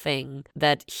single thing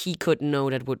that he could know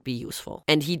that would be useful.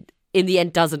 And he, in the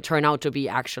end, doesn't turn out to be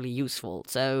actually useful.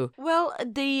 So, well,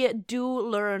 they do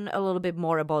learn a little bit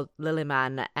more about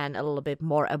Lilyman and a little bit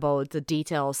more about the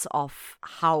details of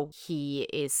how he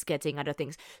is getting other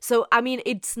things. So, I mean,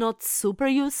 it's not super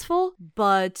useful,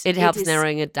 but it helps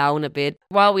narrowing it down a bit.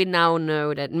 While we now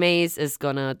know that Mace is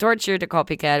gonna torture the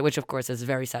copycat, which of course is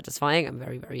very satisfying. I'm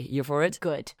very, very here for it.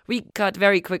 Good. We cut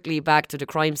very quickly back to the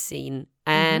crime scene.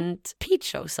 And Pete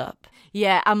shows up.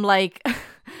 Yeah, I'm like,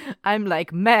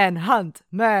 manhunt,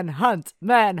 manhunt,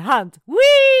 manhunt,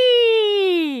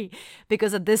 whee!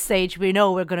 Because at this stage, we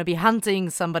know we're going to be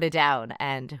hunting somebody down.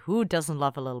 And who doesn't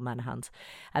love a little manhunt?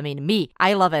 I mean, me,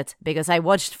 I love it because I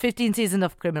watched 15 seasons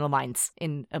of Criminal Minds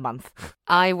in a month.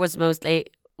 I was mostly...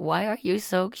 Why are you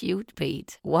so cute,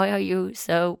 Pete? Why are you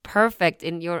so perfect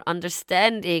in your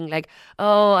understanding? Like,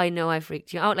 oh, I know I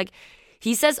freaked you out. Like,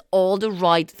 He says all the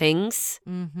right things.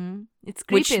 Mm-hmm. It's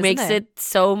creepy, which makes isn't it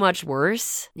so much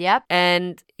worse. Yep.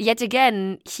 And yet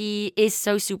again, he is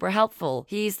so super helpful.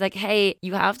 He's like, hey,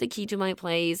 you have the key to my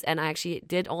place, and I actually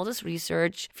did all this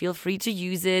research. Feel free to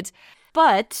use it.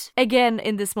 But again,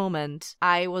 in this moment,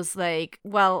 I was like,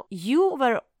 well, you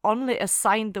were only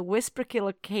assigned the Whisper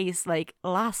Killer case like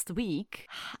last week.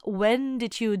 When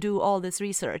did you do all this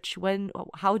research?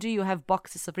 How do you have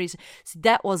boxes of research? So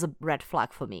that was a red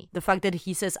flag for me. The fact that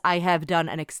he says, I have done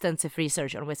an extensive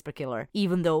research on Whisper Killer,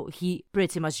 even though he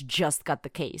pretty much just got the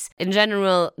case. In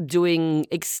general, doing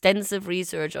extensive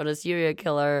research on a serial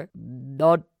killer,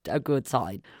 not a good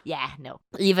sign. Yeah, no.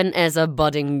 Even as a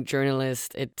budding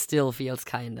journalist, it still feels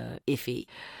kind of iffy.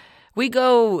 We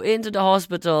go into the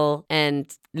hospital and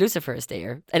Lucifer is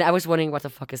there. And I was wondering, what the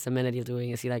fuck is Amenadiel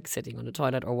doing? Is he like sitting on the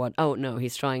toilet or what? Oh no,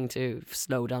 he's trying to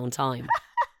slow down time.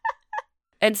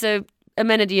 And so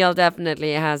Amenadiel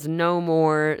definitely has no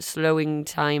more slowing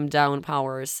time down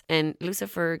powers. And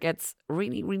Lucifer gets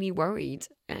really, really worried.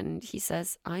 And he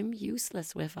says, I'm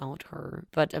useless without her.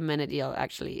 But Amenadiel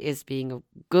actually is being a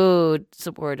good,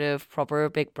 supportive, proper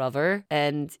big brother.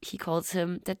 And he calls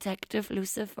him Detective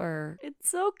Lucifer. It's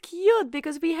so cute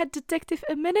because we had Detective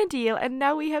Amenadiel and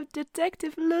now we have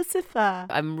Detective Lucifer.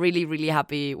 I'm really, really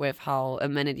happy with how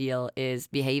Amenadiel is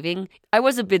behaving. I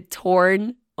was a bit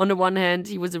torn. On the one hand,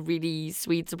 he was a really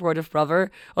sweet, supportive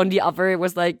brother. On the other, it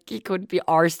was like he couldn't be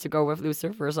arsed to go with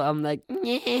Lucifer. So I'm like,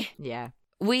 nyeh. Yeah.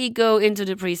 We go into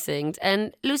the precinct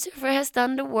and Lucifer has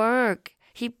done the work.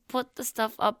 He put the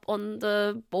stuff up on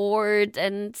the board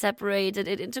and separated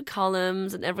it into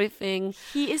columns and everything.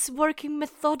 He is working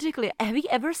methodically. Have you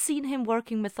ever seen him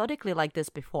working methodically like this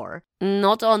before?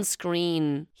 Not on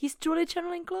screen. He's truly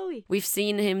channeling Chloe. We've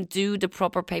seen him do the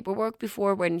proper paperwork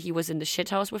before when he was in the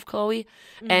shithouse with Chloe.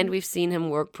 Mm-hmm. And we've seen him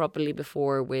work properly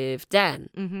before with Dan.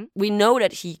 Mm-hmm. We know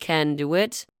that he can do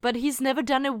it. But he's never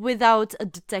done it without a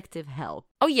detective help.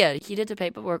 Oh yeah, he did the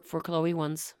paperwork for Chloe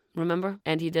once. Remember?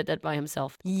 And he did that by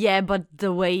himself. Yeah, but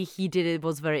the way he did it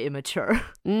was very immature.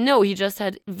 No, he just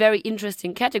had very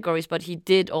interesting categories, but he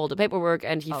did all the paperwork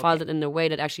and he filed it in a way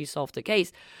that actually solved the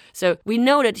case. So we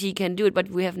know that he can do it,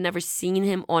 but we have never seen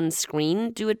him on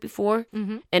screen do it before.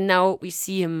 Mm-hmm. And now we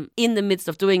see him in the midst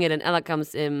of doing it and Ella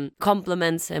comes in,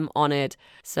 compliments him on it.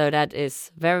 So that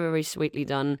is very, very sweetly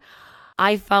done.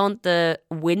 I found the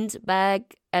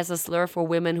windbag as a slur for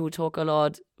women who talk a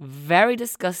lot very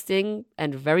disgusting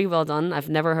and very well done. I've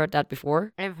never heard that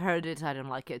before. I've heard it. I don't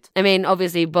like it. I mean,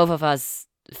 obviously, both of us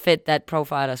fit that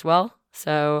profile as well.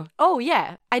 So... Oh,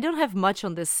 yeah. I don't have much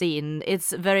on this scene.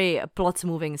 It's a very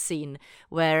plot-moving scene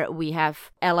where we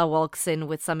have Ella walks in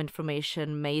with some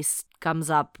information. Mace comes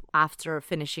up after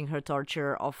finishing her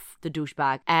torture of the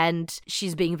douchebag and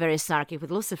she's being very snarky with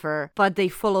Lucifer, but they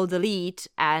follow the lead.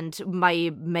 And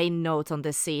my main note on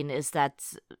this scene is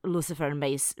that Lucifer and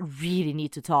Mace really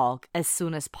need to talk as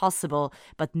soon as possible,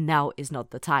 but now is not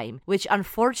the time, which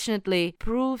unfortunately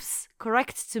proves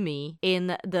correct to me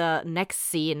in the next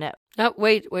scene. Oh,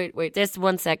 wait. There's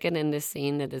 1 second in this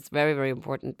scene that is very, very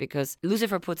important because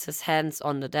Lucifer puts his hands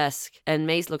on the desk and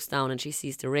Mace looks down and she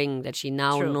sees the ring that she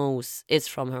now knows is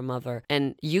from her mother.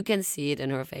 And you can see it in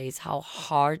her face how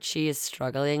hard she is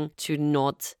struggling to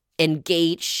not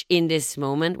engage in this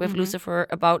moment with Lucifer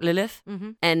about Lilith.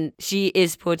 And she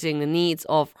is putting the needs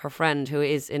of her friend who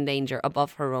is in danger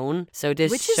above her own. So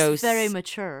this shows is very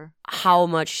mature. How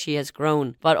much she has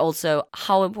grown, but also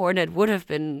how important it would have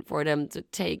been for them to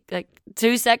take like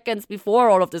 2 seconds before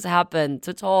all of this happened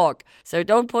to talk. So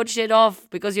don't put shit off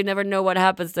because you never know what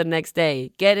happens the next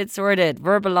day. Get it sorted.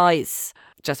 Verbalize.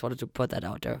 Just wanted to put that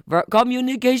out there.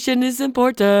 Communication is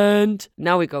important.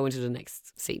 Now we go into the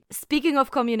next scene. Speaking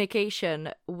of communication,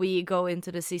 we go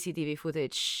into the CCTV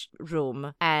footage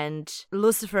room and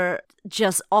Lucifer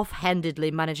just offhandedly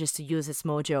manages to use his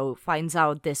mojo, finds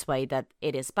out this way that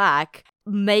it is back.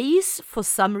 Mace, for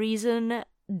some reason,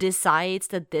 decides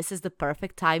that this is the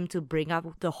perfect time to bring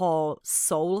up the whole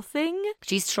soul thing.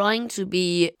 She's trying to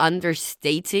be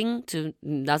understating to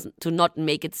not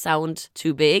make it sound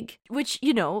too big. Which,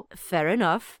 you know, fair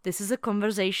enough. This is a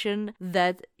conversation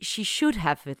that she should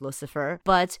have with Lucifer,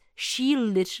 but she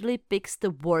literally picks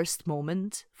the worst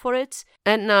moment for it.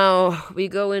 And now we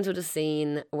go into the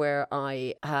scene where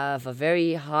I have a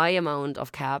very high amount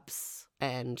of caps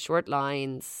and short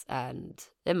lines and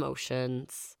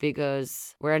emotions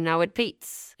because we're now at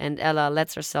Pete's and Ella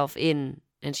lets herself in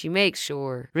and she makes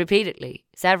sure repeatedly,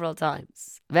 several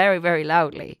times, very, very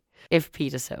loudly, if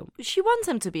Pete is home. She wants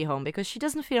him to be home because she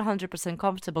doesn't feel 100%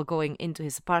 comfortable going into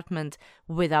his apartment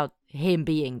without him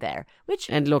being there, which...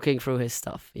 And looking through his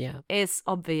stuff, yeah. Is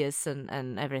obvious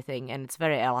and everything, and it's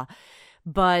very Ella.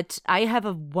 But I have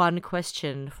one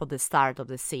question for the start of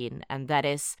the scene, and that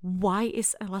is, why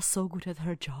is Ella so good at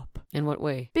her job? In what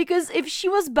way? Because if she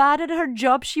was bad at her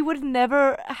job, she would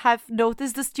never have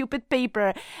noticed the stupid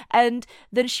paper, and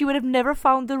then she would have never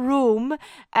found the room,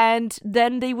 and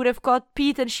then they would have caught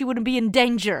Pete and she wouldn't be in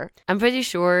danger. I'm pretty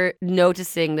sure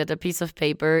noticing that a piece of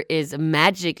paper is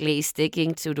magically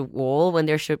sticking to the wall when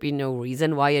there should be no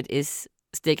reason why it is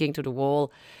sticking to the wall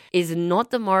is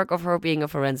not the mark of her being a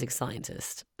forensic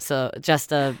scientist. So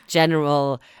just a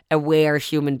general aware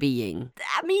human being.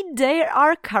 I mean, there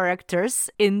are characters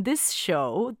in this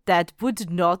show that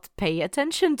would not pay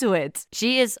attention to it.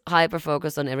 She is hyper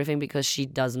focused on everything because she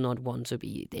does not want to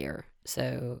be there.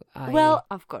 So well,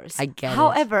 of course. I get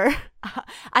However,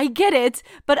 I get it,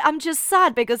 but I'm just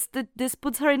sad because this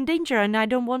puts her in danger and I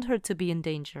don't want her to be in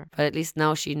danger. But at least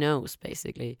now she knows,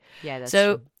 basically. Yeah, that's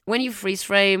so true. When you freeze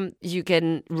frame, you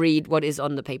can read what is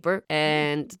on the paper.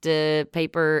 And the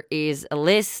paper is a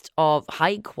list of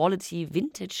high quality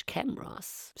vintage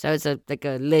cameras. So it's like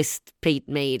a list Pete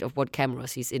made of what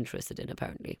cameras he's interested in,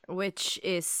 apparently. Which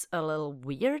is a little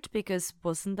weird because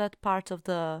wasn't that part of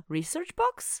the research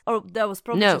box? Or that was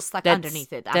probably just stuck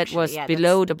underneath it, actually. That was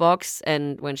below the box,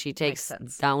 and when she takes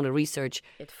down the research,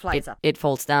 it flies up. It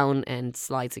falls down and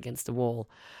slides against the wall.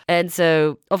 And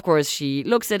so, of course, she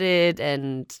looks at it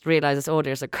and realizes, oh,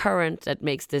 there's a current that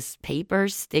makes this paper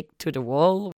stick to the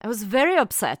wall. I was very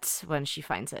upset when she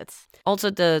finds it. Also,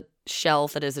 the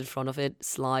shelf that is in front of it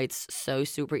slides so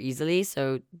super easily.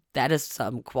 So that is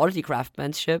some quality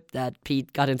craftsmanship that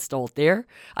Pete got installed there.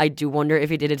 I do wonder if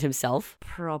he did it himself.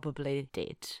 Probably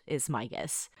did, is my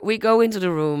guess. We go into the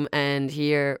room and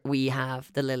here we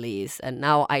have the lilies. And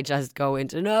now I just go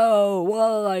into, no,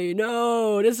 why,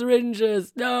 no, the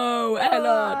syringes, no,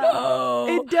 Ella,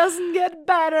 no. It doesn't get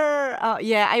better.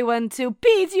 Yeah, I went to,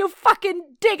 Pete, you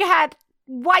fucking dickhead.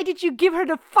 Why did you give her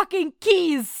the fucking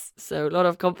keys? So a lot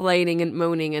of complaining and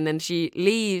moaning, and then she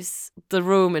leaves the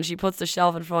room and she puts the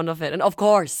shelf in front of it. And of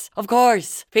course,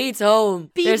 Pete's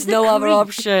home. There's no other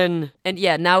option. And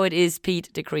yeah, now it is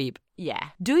Pete the creep. Yeah.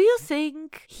 Do you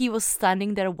think he was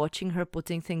standing there watching her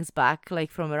putting things back,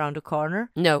 like from around the corner?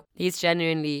 No, he's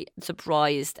genuinely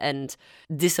surprised and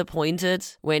disappointed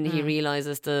when he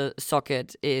realizes the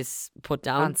socket is put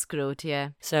down. Unscrewed, yeah.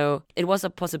 So it was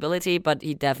a possibility, but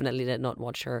he definitely did not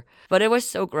watch her. But it was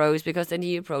so gross because then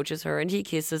he approaches her and he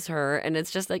kisses her and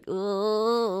it's just like,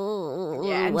 oh,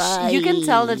 yeah, and you can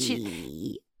tell that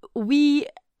we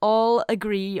all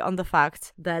agree on the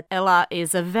fact that Ella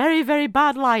is a very, very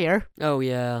bad liar. Oh,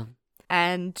 yeah.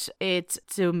 And it,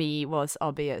 to me, was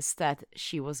obvious that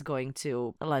she was going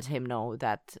to let him know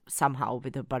that somehow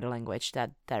with the body language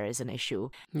that there is an issue.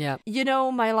 Yeah. You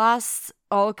know, my last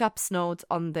all caps note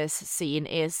on this scene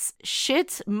is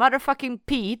shit motherfucking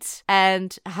Pete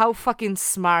and how fucking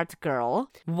smart girl.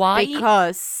 Why?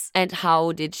 Because... And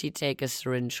how did she take a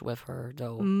syringe with her,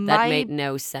 though? That made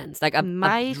no sense. Like a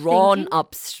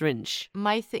drawn-up syringe.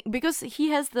 Because he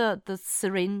has the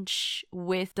syringe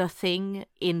with the thing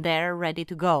in there ready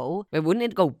to go. But wouldn't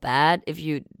it go bad if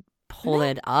you pull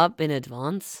it up in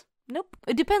advance? Nope.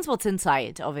 It depends what's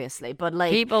inside, obviously. But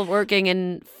like people working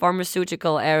in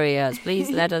pharmaceutical areas, please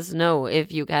let us know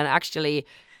if you can actually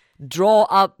draw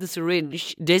up the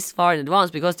syringe this far in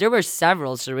advance, because there were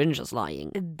several syringes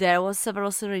lying. There was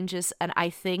several syringes, and I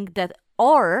think that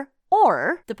or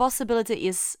the possibility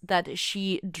is that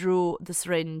she drew the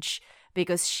syringe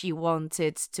because she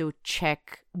wanted to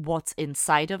check what's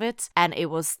inside of it, and it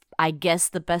was, I guess,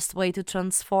 the best way to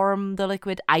transform the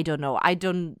liquid. I don't know.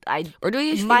 Or do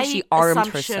you think she armed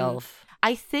herself?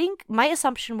 I think my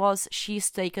assumption was she's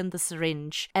taken the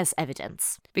syringe as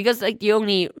evidence. Because like the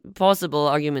only possible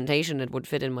argumentation that would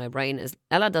fit in my brain is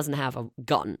Ella doesn't have a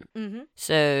gun. Mm-hmm.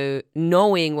 So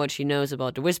knowing what she knows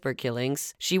about the Whisper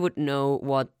killings, she would know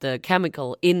what the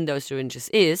chemical in those syringes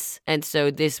is. And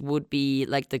so this would be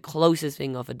like the closest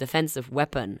thing of a defensive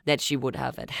weapon that she would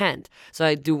have at hand. So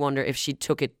I do wonder if she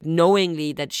took it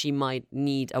knowingly that she might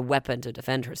need a weapon to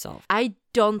defend herself. I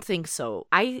don't think so.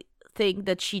 I think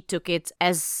that she took it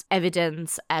as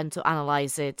evidence and to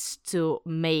analyze it to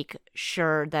make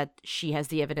sure that she has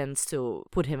the evidence to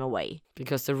put him away.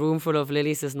 Because the room full of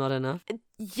lilies is not enough?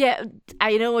 Yeah,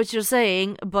 I know what you're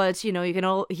saying, but, you know,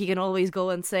 he can always go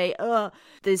and say,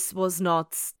 this was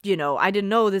not, you know, I didn't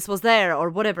know this was there or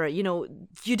whatever. You know,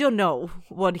 you don't know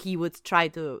how he would try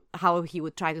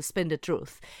to spin the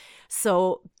truth.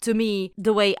 So to me,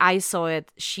 the way I saw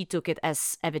it, she took it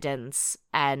as evidence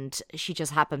and she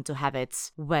just happened to have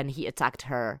it when he attacked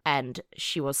her and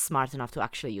she was smart enough to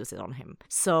actually use it on him.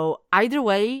 So either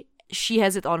way, she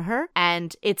has it on her,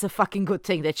 and it's a fucking good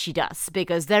thing that she does,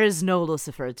 because there is no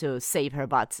Lucifer to save her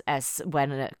butt as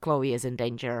when Chloe is in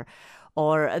danger,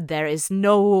 or there is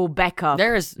no backup.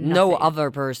 There is no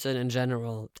other person in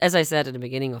general. As I said at the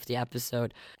beginning of the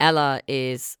episode, Ella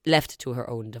is left to her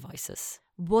own devices.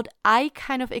 What I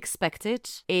kind of expected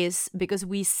is, because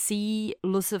we see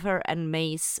Lucifer and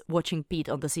Mace watching Pete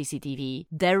on the CCTV,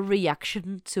 their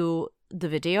reaction to the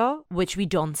video, which we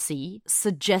don't see,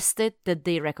 suggested that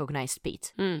they recognized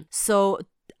Pete. So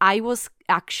I was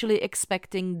actually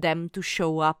expecting them to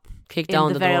show up, kick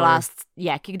down the very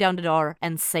door. kick down the door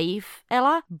and save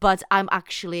Ella. But I'm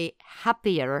actually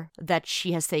happier that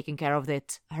she has taken care of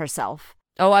it herself.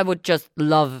 Oh, I would just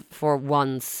love for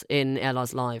once in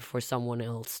Ella's life for someone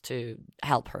else to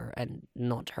help her and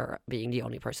not her being the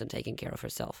only person taking care of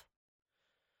herself.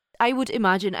 I would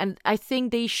imagine, and I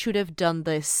think they should have done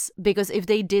this, because if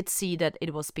they did see that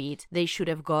it was Pete, they should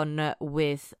have gone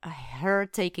with her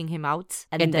taking him out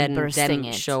and then bursting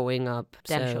them it. showing up.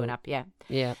 Showing up, yeah.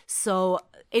 Yeah. So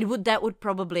that would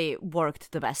probably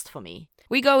worked the best for me.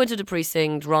 We go into the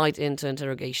precinct, right into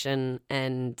interrogation,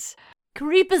 and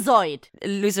Creepazoid!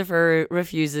 Lucifer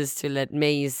refuses to let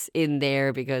Maze in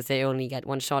there because they only get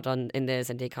one shot in this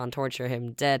and they can't torture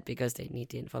him dead because they need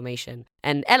the information.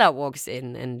 And Ella walks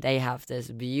in and they have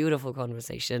this beautiful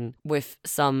conversation with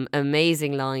some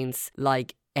amazing lines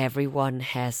like, everyone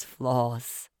has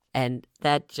flaws. And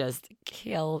that just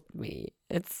killed me.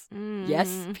 It's,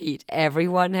 yes, Pete,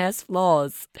 everyone has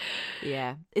flaws.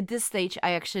 Yeah. At this stage,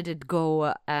 I actually did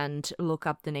go and look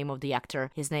up the name of the actor.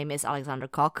 His name is Alexander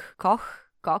Koch. Koch.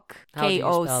 How do you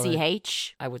spell it?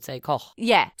 K-O-C-H. I would say Koch.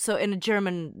 Yeah. So in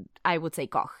German, I would say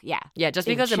Koch. Yeah. Yeah, just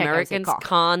In because Czech, I would say Americans Koch.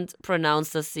 can't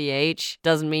pronounce the CH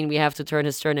doesn't mean we have to turn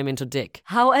his surname into Dick.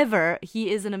 However,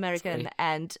 he is an American, Sorry.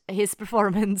 and his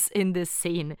performance in this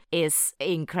scene is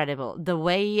incredible. The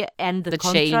way and the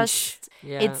contrast,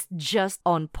 change. Yeah. it's just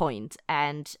on point.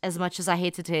 And as much as I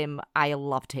hated him, I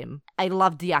loved him. I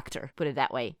loved the actor, put it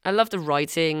that way. I love the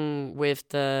writing with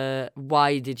the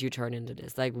why did you turn into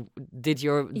this? Like, did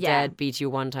your dad beat you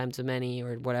one time too many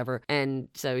or whatever? And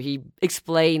so he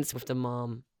explains with the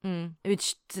mom.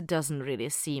 Which doesn't really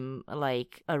seem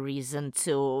like a reason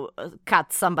to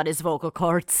cut somebody's vocal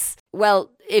cords.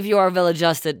 Well, if you are well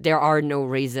adjusted, there are no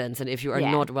reasons. And if you are Yeah.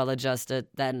 not well adjusted,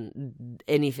 then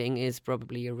anything is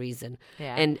probably a reason.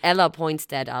 Yeah. And Ella points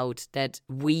that out, that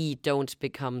we don't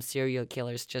become serial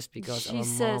killers just because She our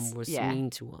says- mom was yeah. mean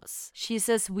to us. She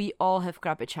says we all have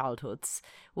crappy childhoods,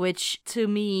 which to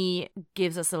me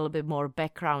gives us a little bit more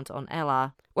background on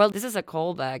Ella. Well, this is a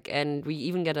callback, and we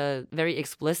even get a very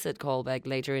explicit callback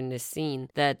later in this scene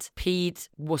that Pete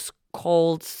was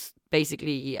called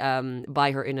basically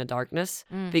by her inner darkness,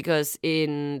 because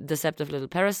in Deceptive Little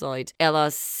Parasite,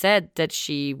 Ella said that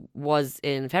she was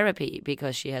in therapy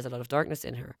because she has a lot of darkness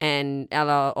in her. And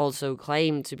Ella also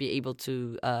claimed to be able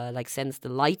to like sense the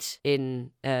light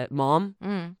in Mom.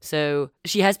 So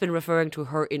she has been referring to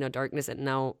her inner darkness, and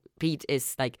now Pete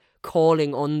is like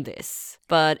calling on this.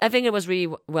 But I think it was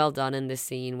really well done in this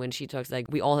scene when she talks like,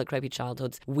 we all had crappy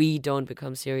childhoods, we don't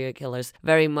become serial killers,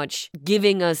 very much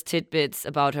giving us tidbits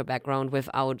about her background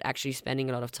without actually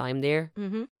spending a lot of time there.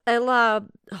 Ella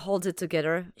holds it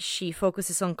together. She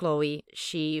focuses on Chloe.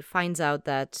 She finds out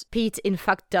that Pete, in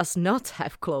fact, does not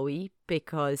have Chloe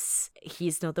because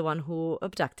he's not the one who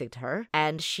abducted her.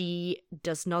 And she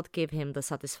does not give him the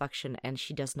satisfaction, and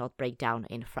she does not break down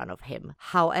in front of him.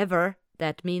 However,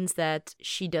 that means that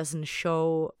she doesn't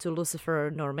show to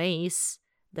Lucifer nor Mace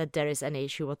that there is any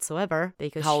issue whatsoever,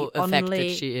 because How she affected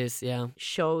only she is, yeah.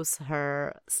 shows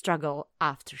her struggle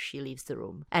after she leaves the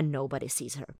room and nobody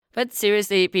sees her. But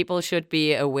seriously, people should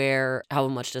be aware how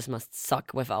much this must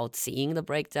suck without seeing the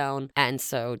breakdown. And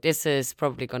so this is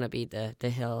probably going to be the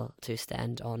hill to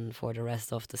stand on for the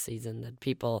rest of the season, that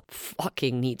people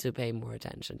fucking need to pay more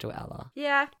attention to Ella.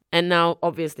 Yeah. And now,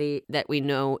 obviously, that we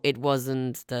know it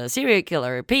wasn't the serial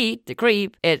killer, Pete, the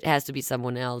creep, it has to be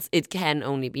someone else. It can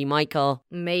only be Michael.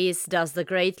 Mace does the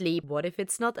great leap. What if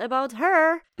it's not about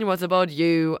her? What's about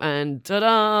you? And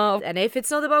ta-da! And if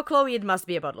it's not about Chloe, it must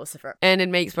be about Lucifer. And it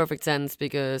makes perfect sense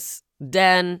because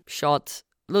Dan shot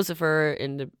Lucifer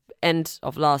in the end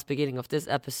of beginning of this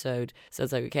episode. So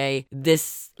it's like, okay,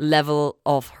 this level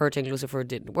of hurting Lucifer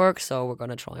didn't work, so we're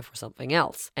gonna try for something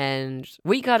else. And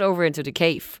we got over into the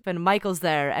cave. And Michael's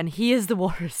there, and he is the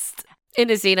worst. In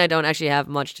this scene, I don't actually have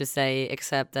much to say,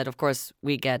 except that, of course,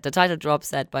 we get the title drop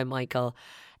set by Michael.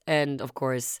 And of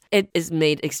course, it is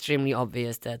made extremely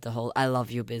obvious that the whole I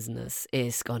love you business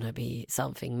is gonna be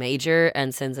something major.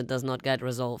 And since it does not get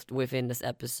resolved within this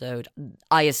episode,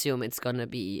 I assume it's gonna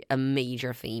be a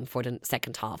major theme for the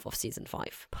second half of season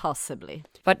 5. Possibly.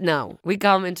 But now we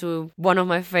come into one of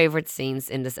my favorite scenes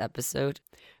in this episode,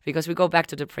 because we go back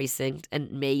to the precinct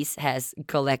and Mace has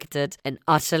collected an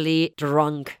utterly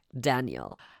drunk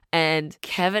Daniel. And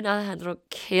Kevin Alejandro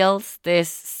kills this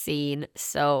scene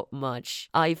so much.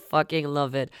 I fucking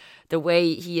love it. The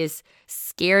way he is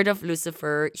scared of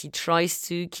Lucifer. He tries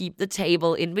to keep the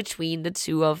table in between the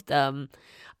two of them.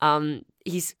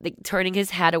 He's like turning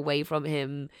his head away from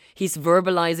him. He's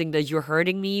verbalizing that you're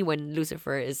hurting me when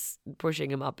Lucifer is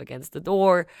pushing him up against the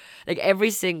door. Like every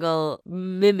single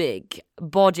mimic,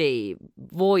 body,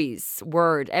 voice,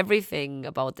 word, everything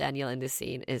about Daniel in this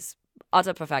scene is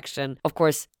utter perfection. Of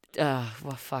course, I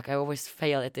always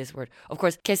fail at this word. Of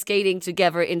course, cascading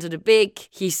together into the big,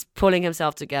 he's pulling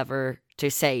himself together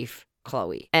to save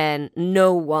Chloe. And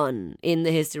no one in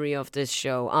the history of this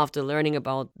show, after learning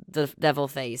about the devil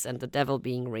face and the devil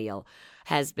being real,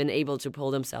 has been able to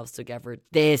pull themselves together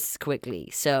this quickly.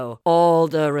 So all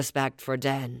the respect for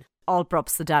Dan. All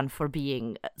props to Dan for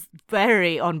being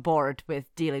very on board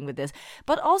with dealing with this.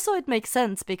 But also it makes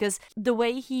sense because the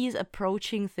way he's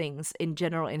approaching things in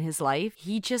general in his life,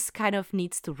 he just kind of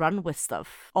needs to run with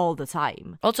stuff all the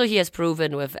time. Also, he has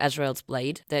proven with Azrael's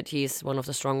blade that he's one of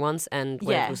the strong ones, and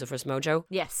with Lucifer's mojo.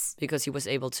 Yes. Because he was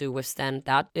able to withstand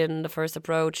that in the first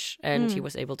approach, and he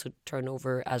was able to turn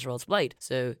over Azrael's blade.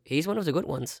 So he's one of the good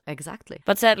ones. Exactly.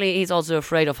 But sadly, he's also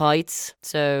afraid of heights,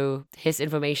 so his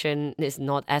information is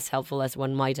not as helpful as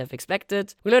one might have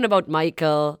expected. We learn about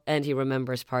Michael, and he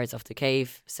remembers parts of the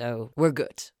cave, so we're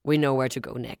good. We know where to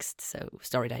go next, so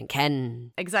storyline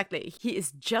Ken. Exactly. He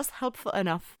is just helpful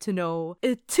enough to know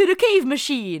to the cave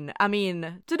machine. I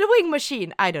mean, to the wing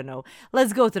machine. I don't know.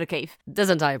 Let's go to the cave. This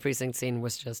entire precinct scene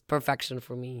was just perfection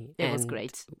for me. It was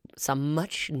great. Some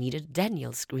much needed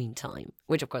Daniel screen time,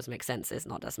 which of course makes sense, is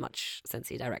not as much since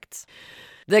he directs.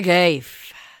 The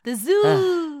cave. The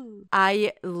zoo.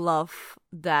 I love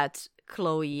that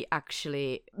Chloe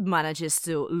actually manages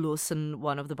to loosen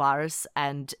one of the bars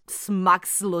and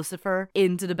smacks Lucifer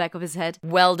into the back of his head.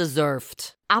 Well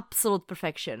deserved. Absolute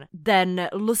perfection. Then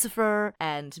Lucifer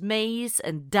and Mace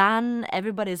and Dan,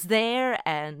 everybody's there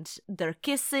and they're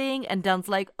kissing and Dan's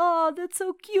like, oh, that's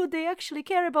so cute. They actually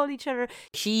care about each other.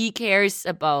 He cares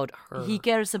about her. He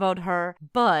cares about her.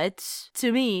 But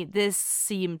to me, this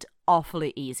seemed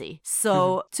awfully easy.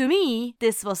 So to me,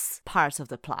 this was part of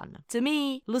the plan. To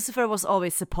me, Lucifer was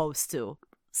always supposed to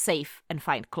save and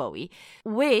find Chloe,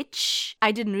 which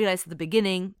I didn't realize at the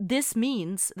beginning. This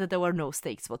means that there were no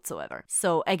stakes whatsoever.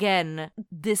 So again,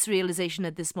 this realization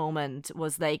at this moment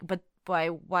was like, but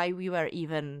why we were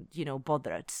even,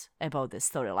 bothered about this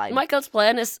storyline. Michael's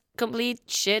plan is complete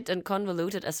shit and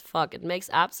convoluted as fuck. It makes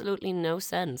absolutely no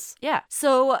sense. Yeah.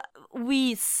 So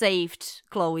we saved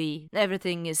Chloe.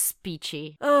 Everything is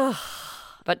peachy. Ugh.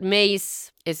 But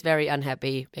Mace is very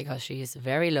unhappy because she is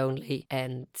very lonely,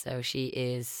 and so she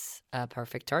is a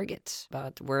perfect target.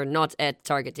 But we're not at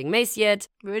targeting Mace yet.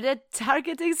 We're at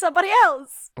targeting somebody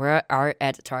else. We are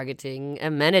at targeting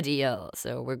Amenadiel.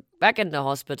 So we're back in the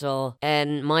hospital,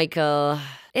 and Michael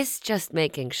is just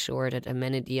making sure that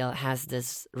Amenadiel has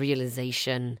this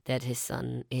realization that his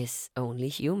son is only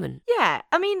human. Yeah,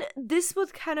 I mean, this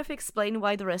would kind of explain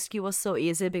why the rescue was so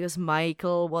easy, because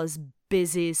Michael was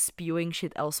busy spewing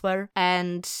shit elsewhere.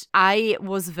 And I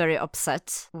was very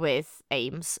upset with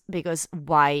Ames, because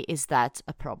why is that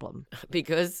a problem?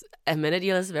 Because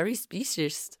Amenadiel is very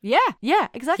specious. Yeah,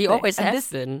 exactly. He always has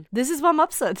been. This is why I'm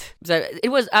upset. So it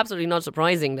was absolutely not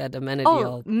surprising that Amenadiel...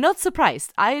 Oh, not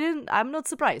surprised. I'm not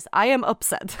surprised. I am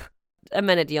upset.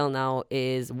 Amenadiel now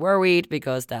is worried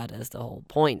because that is the whole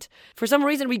point. For some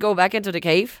reason, we go back into the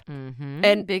cave,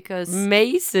 and because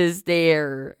Mace is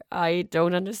there. I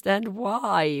don't understand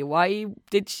why. Why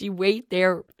did she wait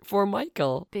there for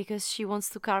Michael? Because she wants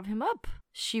to carve him up.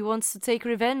 She wants to take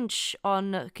revenge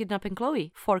on kidnapping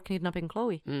Chloe.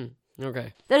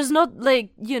 Okay. There's not,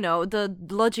 the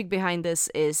logic behind this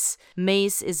is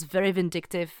Mace is very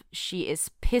vindictive. She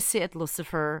is pissy at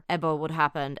Lucifer about what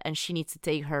happened, and she needs to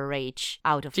take her rage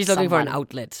out of She's someone. looking for an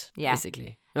outlet,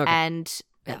 basically. Okay. And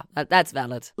yeah, that's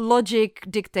valid. Logic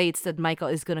dictates that Michael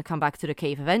is going to come back to the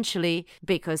cave eventually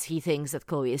because he thinks that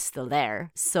Chloe is still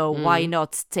there. So why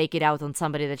not take it out on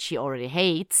somebody that she already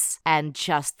hates and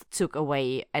just took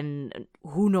away, and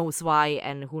who knows why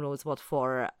and who knows what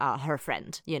for her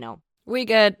friend, We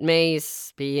get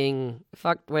Mace being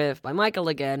fucked with by Michael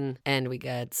again, and we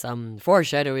get some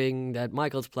foreshadowing that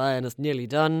Michael's plan is nearly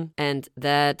done. And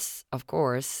that, of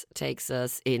course, takes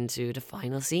us into the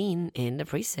final scene in the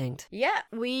precinct. Yeah,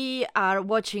 we are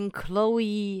watching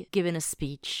Chloe giving a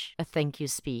speech, a thank you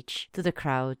speech to the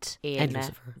crowd. And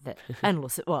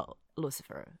Lucifer.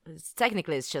 Lucifer.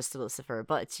 Technically, it's just Lucifer,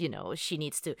 but, she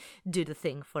needs to do the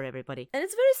thing for everybody. And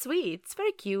it's very sweet. It's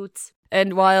very cute.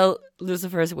 And while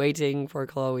Lucifer is waiting for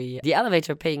Chloe, the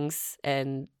elevator pings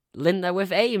and Linda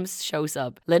with Ames shows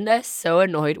up. Linda is so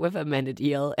annoyed with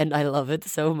Amenadiel, and I love it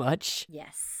so much.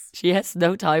 Yes. She has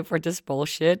no time for this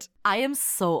bullshit. I am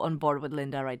so on board with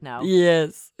Linda right now.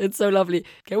 Yes, it's so lovely.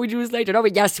 Can we do this later? No,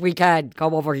 yes, we can.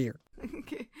 Come over here.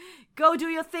 Go do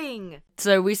your thing.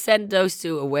 So we send those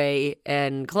two away,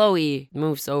 and Chloe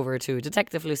moves over to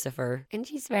Detective Lucifer, and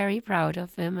she's very proud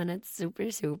of him, and it's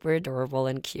super, super adorable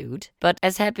and cute. But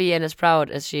as happy and as proud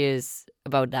as she is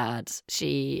about that,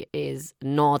 she is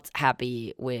not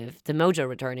happy with the mojo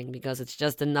returning, because it's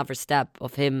just another step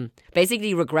of him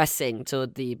basically regressing to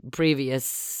the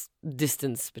previous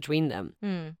distance between them.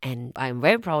 And I'm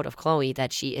very proud of Chloe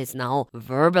that she is now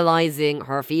verbalizing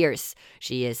her fears.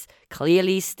 She is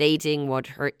clearly stating what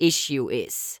her issue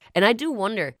is. And I do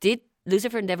wonder, did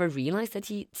Lucifer never realize that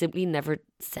he simply never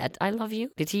said I love you?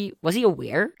 Was he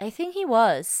aware? I think he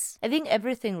was. I think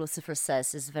everything Lucifer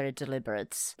says is very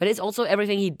deliberate. But it's also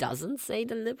everything he doesn't say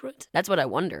deliberate? That's what I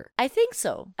wonder. I think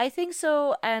so,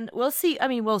 and we'll see.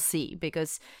 We'll see,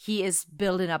 because he is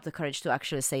building up the courage to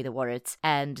actually say the words,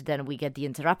 and then we get the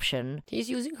interruption.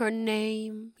 He's using her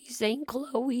name. He's saying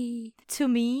Chloe. To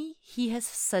me, he has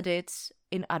said it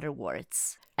in other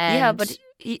words. Yeah, but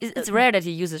it's rare that he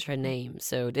uses her name,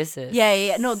 so this is...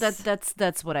 Yeah, no,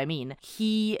 that's what I mean.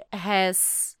 He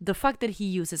has... The fact that he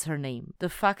uses her name, the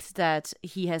fact that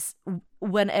he has...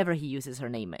 Whenever he uses her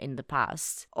name in the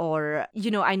past, or,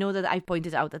 I know that I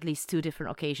pointed out at least 2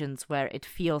 different occasions where it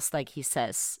feels like he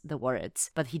says the words,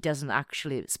 but he doesn't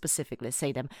actually specifically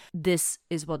say them. This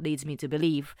is what leads me to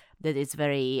believe that it's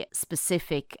very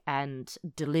specific and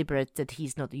deliberate that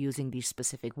he's not using these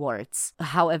specific words.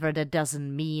 However, that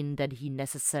doesn't mean that he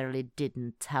necessarily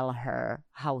didn't tell her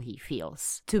how he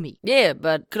feels, to me. Yeah,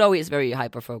 but Chloe is very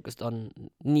hyper-focused on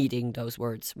needing those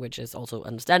words, which is also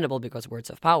understandable because words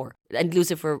have power. And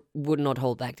Lucifer would not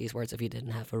hold back these words if he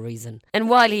didn't have a reason. And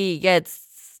while he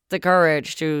gets the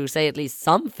courage to say at least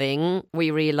something,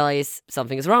 we realize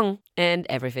something is wrong and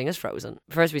everything is frozen.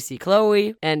 First we see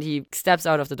Chloe, and he steps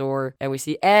out of the door, and we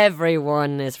see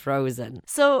everyone is frozen.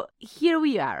 So here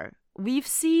we are. We've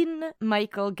seen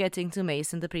Michael getting to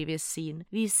Mace in the previous scene.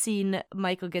 We've seen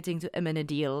Michael getting to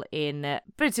Amenadiel in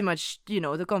pretty much,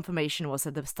 the confirmation was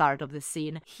at the start of the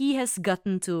scene. He has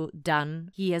gotten to Dan.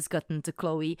 He has gotten to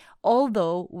Chloe.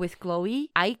 Although with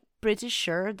Chloe, I'm pretty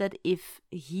sure that if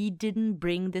he didn't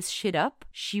bring this shit up,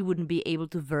 she wouldn't be able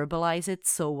to verbalize it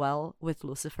so well with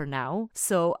Lucifer now.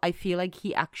 So I feel like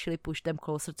he actually pushed them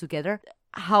closer together.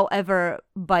 However,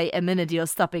 by Amenadiel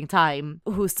stopping time,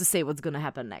 who's to say what's gonna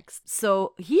happen next?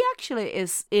 So he actually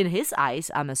is, in his eyes,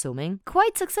 I'm assuming,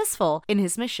 quite successful in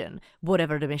his mission,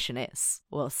 whatever the mission is.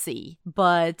 We'll see.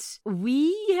 But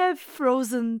we have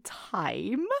frozen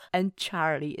time, and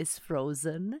Charlie is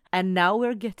frozen, and now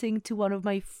we're getting to one of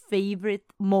my favorite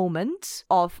moments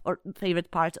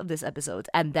favorite parts of this episode,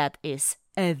 and that is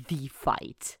the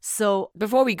fight. So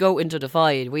before we go into the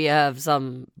fight, we have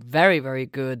some very, very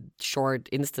good short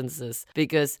instances,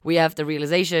 because we have the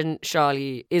realization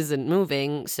Charlie isn't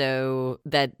moving, so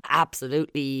that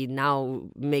absolutely now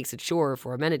makes it sure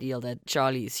for Amenadiel that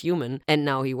Charlie is human, and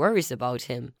now he worries about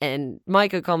him. And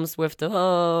Micah comes with the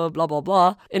blah blah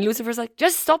blah, and Lucifer's like,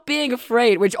 just stop being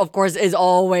afraid, which of course is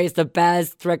always the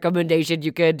best recommendation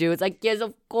you can do. It's like, yes,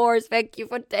 of course, thank you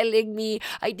for telling me.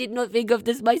 I did not think of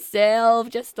this myself.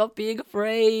 Just stop being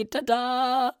afraid.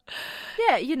 Ta-da!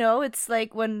 Yeah, it's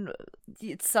like when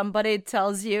somebody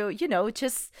tells you,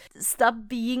 just stop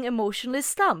being emotionally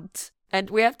stumped. And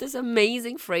we have this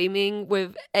amazing framing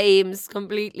with Ames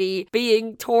completely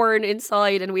being torn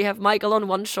inside, and we have Michael on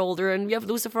one shoulder and we have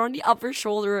Lucifer on the other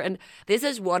shoulder, and this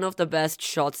is one of the best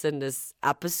shots in this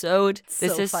episode.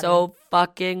 This is so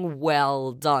fucking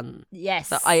well done. Yes.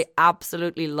 So I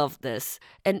absolutely love this.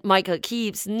 And Michael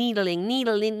keeps needling,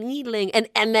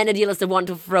 and Amenadiel is the one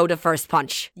to throw the first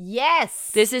punch.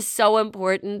 Yes! This is so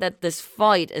important that this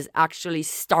fight is actually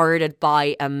started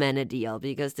by Amenadiel,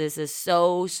 because this is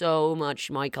so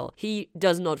much Michael. He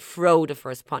does not throw the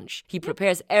first punch. He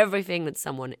prepares everything that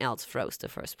someone else throws the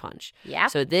first punch. Yeah.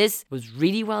 So this was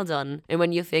really well done. And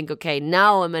when you think, okay,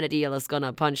 now Amenadiel is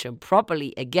gonna punch him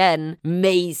properly again,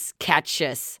 Mace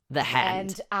catches the hand.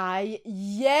 And I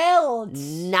yelled.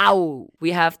 Now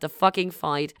we have the fucking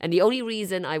fight. And the only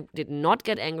reason I did not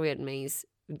get angry at Mace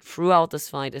throughout this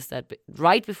fight is that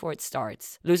right before it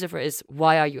starts, Lucifer is,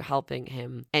 why are you helping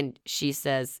him? And she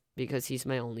says, because he's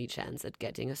my only chance at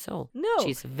getting a soul. No.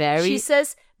 She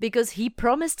says, because he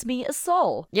promised me a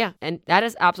soul. Yeah, and that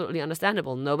is absolutely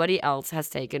understandable. Nobody else has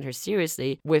taken her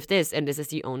seriously with this, and this is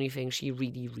the only thing she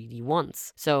really, really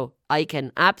wants. So I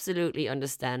can absolutely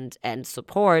understand and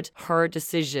support her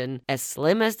decision. As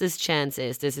slim as this chance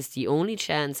is, this is the only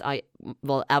chance I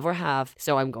will ever have,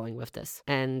 so I'm going with this.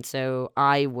 And so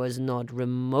I was not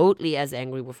remotely as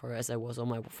angry with her as I was on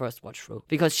my first watch through,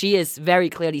 because she is very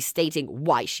clearly stating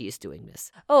why she is doing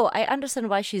this. Oh, I understand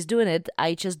why she's doing it.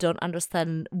 I just don't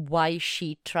understand why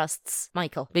she trusts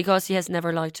Michael. Because he has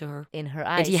never lied to her. In her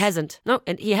eyes. And he hasn't. No,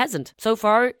 and he hasn't. So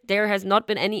far, there has not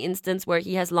been any instance where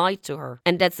he has lied to her.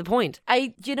 And that's the point.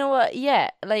 You know what?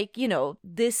 Yeah,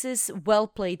 this is well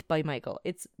played by Michael.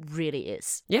 It really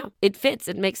is. Yeah, it fits.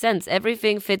 It makes sense.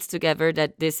 Everything fits together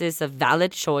that this is a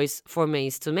valid choice for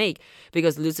Mace to make.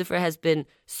 Because Lucifer has been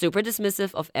super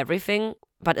dismissive of everything,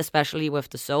 but especially with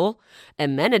the soul.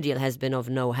 And Menadiel has been of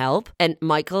no help. And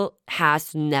Michael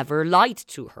has never lied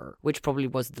to her, which probably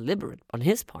was deliberate on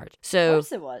his part. So of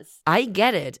course it was. I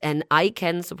get it. And I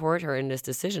can support her in this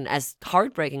decision, as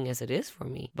heartbreaking as it is for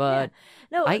me. But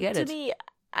yeah. No, I get it. To me,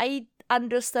 I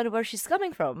understand where she's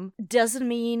coming from. Doesn't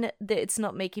mean that it's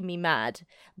not making me mad.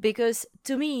 Because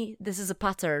to me, this is a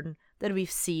pattern that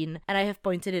we've seen, and I have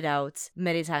pointed it out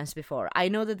many times before. I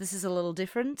know that this is a little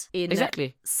different in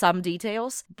some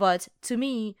details, but to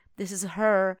me, this is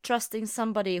her trusting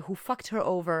somebody who fucked her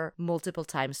over multiple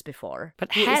times before.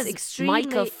 But has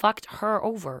Michael fucked her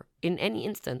over in any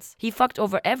instance? He fucked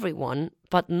over everyone,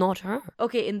 but not her.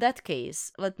 Okay, in that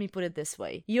case, let me put it this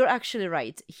way. You're actually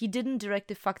right. He didn't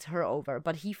directly fuck her over,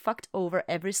 but he fucked over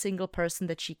every single person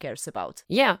that she cares about.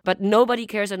 Yeah, but nobody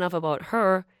cares enough about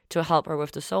her to help her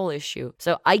with the soul issue.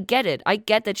 So I get it. I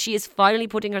get that she is finally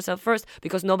putting herself first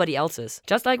because nobody else is.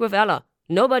 Just like with Ella.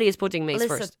 Nobody is putting Mace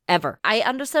first, ever. I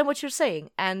understand what you're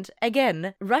saying. And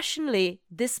again, rationally,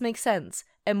 this makes sense.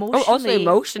 Emotionally. Oh, also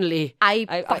emotionally.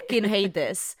 I fucking hate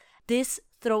this. This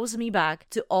throws me back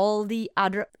to all the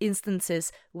other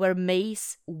instances where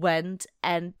Mace went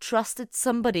and trusted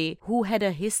somebody who had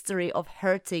a history of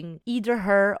hurting either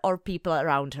her or people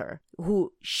around her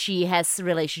who she has a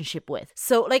relationship with.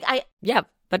 So, Yeah,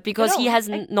 but because he has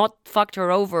not fucked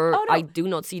her over, no. I do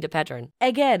not see the pattern.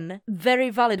 Again, very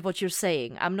valid what you're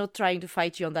saying. I'm not trying to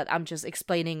fight you on that. I'm just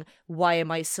explaining why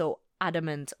am I so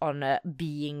adamant on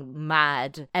being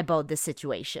mad about the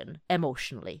situation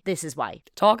emotionally. This is why.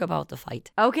 Talk about the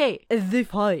fight. Okay, the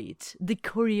fight, the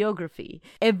choreography,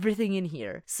 everything in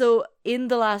here. So in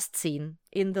the last scene,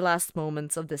 in the last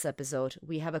moments of this episode,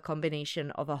 we have a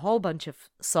combination of a whole bunch of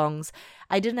songs.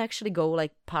 I didn't actually go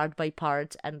part by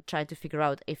part and try to figure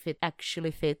out if it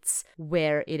actually fits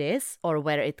where it is or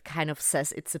where it kind of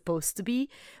says it's supposed to be,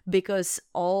 because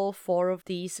all four of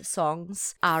these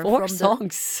songs are four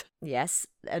songs. Yes,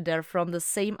 they're from the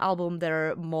same album.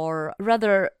 They're more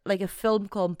rather like a film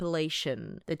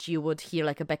compilation that you would hear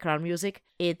like a background music.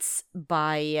 It's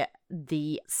by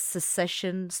the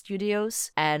Secession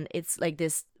Studios, and it's like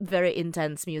this very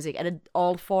intense music, and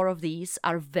all four of these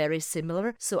are very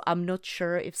similar. So I'm not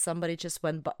sure if somebody just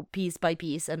went piece by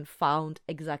piece and found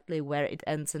exactly where it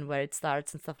ends and where it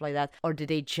starts and stuff like that, or did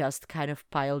they just kind of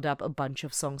piled up a bunch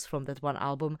of songs from that one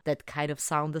album that kind of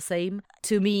sound the same.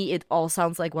 To me, it all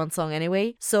sounds like one song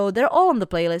anyway. So they're all on the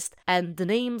playlist, and the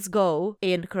names go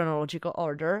in chronological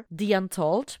order: The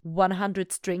Untold,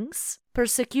 100 Strings,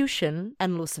 Persecution,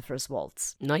 and Lucifer's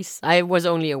Waltz. Nice. I was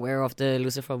only aware of the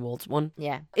Lucifer Waltz one.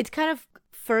 Yeah. It kind of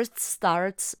first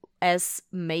starts as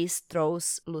Mace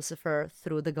throws Lucifer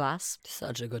through the glass.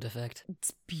 Such a good effect.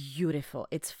 It's beautiful.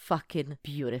 It's fucking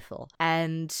beautiful.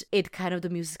 And the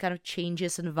music kind of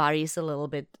changes and varies a little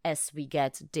bit as we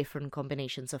get different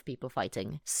combinations of people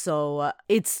fighting. So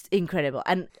it's incredible.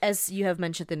 And as you have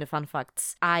mentioned in the fun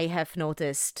facts, I have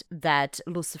noticed that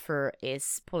Lucifer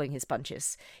is pulling his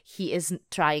punches. He is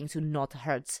trying to not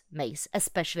hurt Mace,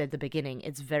 especially at the beginning.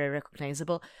 It's very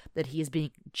recognizable that he is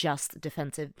being just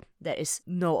defensive. There is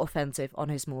no offensive on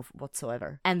his move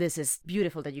whatsoever. And this is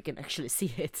beautiful that you can actually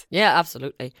see it. Yeah,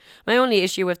 absolutely. My only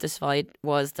issue with this fight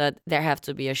was that there have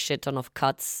to be a shit ton of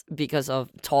cuts because of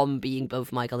Tom being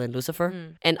both Michael and Lucifer.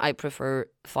 And I prefer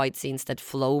fight scenes that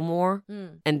flow more.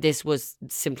 And this was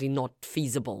simply not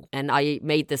feasible. And I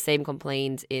made the same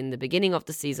complaint in the beginning of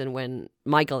the season when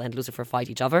Michael and Lucifer fight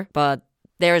each other. But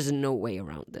there is no way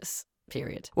around this.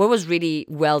 Period. What was really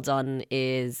well done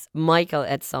is Michael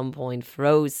at some point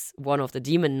throws one of the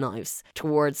demon knives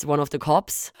towards one of the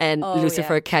cops and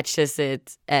Lucifer catches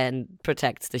it and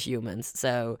protects the humans.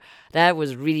 So that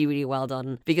was really, really well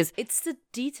done because it's the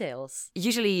details.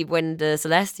 Usually when the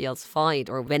Celestials fight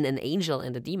or when an angel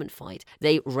and a demon fight,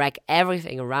 they wreck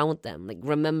everything around them. Like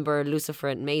remember Lucifer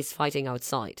and Mace fighting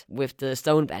outside with the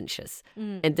stone benches.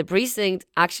 And the precinct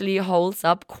actually holds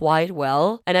up quite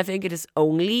well. And I think it is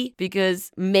only because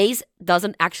Mace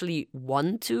doesn't actually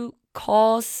want to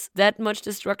cause that much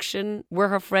destruction where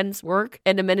her friends work,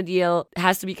 and Amenadiel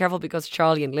has to be careful because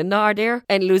Charlie and Linda are there,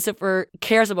 and Lucifer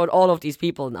cares about all of these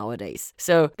people nowadays.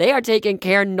 So they are taking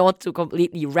care not to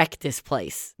completely wreck this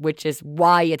place, which is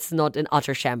why it's not in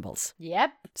utter shambles.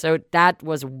 Yep. So that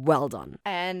was well done.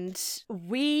 And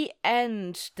we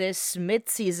end this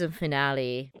mid-season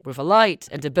finale with a light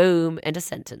and a boom and a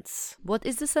sentence. What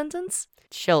is the sentence?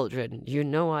 Children, you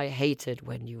know I hate it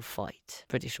when you fight.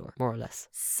 Pretty sure, more or less.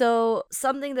 So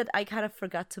something that I kind of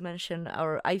forgot to mention,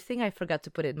 or I think I forgot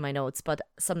to put it in my notes, but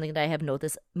something that I have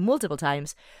noticed multiple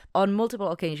times, on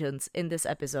multiple occasions in this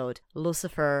episode,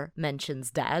 Lucifer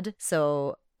mentions dad.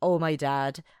 So, oh my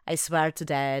dad, I swear to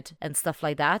dad, and stuff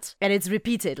like that. And it's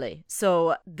repeatedly.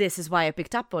 So this is why I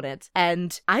picked up on it.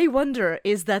 And I wonder,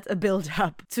 is that a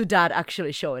build-up to dad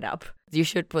actually showing up? You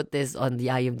should put this on the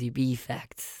IMDb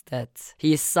facts that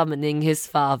he is summoning his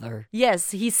father.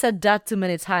 Yes, he said that too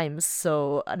many times,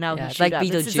 so now he should like have.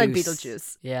 Beetlejuice. It's like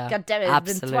Beetlejuice. Yeah, God damn it,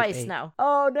 absolutely. It's been twice now.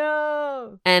 Oh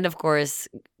no! And of course,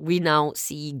 we now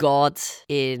see God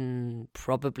in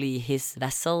probably his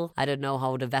vessel. I don't know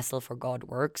how the vessel for God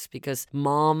works because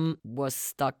Mom was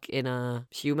stuck in a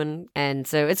human. And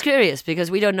so it's curious because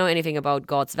we don't know anything about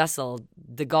God's vessel.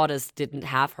 The goddess didn't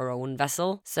have her own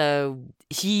vessel. So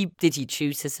did he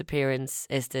choose his appearance?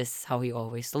 Is this how he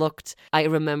always looked? I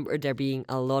remember there being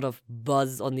a lot of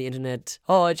buzz on the internet.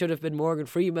 Oh, it should have been Morgan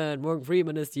Freeman. Morgan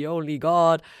Freeman is the only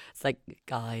God. It's like,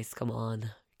 guys, come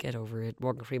on. Get over it.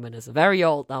 Morgan Freeman is very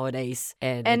old nowadays.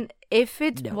 And if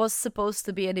it was supposed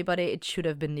to be anybody, it should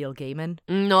have been Neil Gaiman.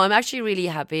 No, I'm actually really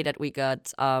happy that we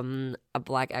got a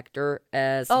black actor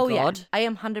as God. Yeah. I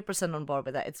am 100% on board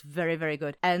with that. It's very, very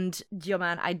good. And, yo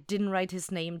man, I didn't write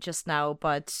his name just now,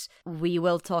 but we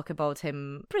will talk about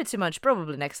him pretty much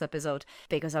probably next episode,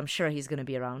 because I'm sure he's going to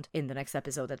be around in the next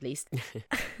episode at least.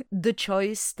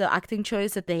 The acting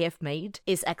choice that they have made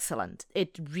is excellent.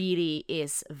 It really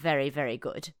is very, very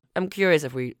good. I'm curious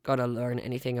if we gotta learn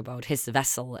anything about his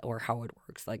vessel or how it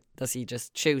works. Like, does he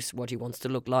just choose what he wants to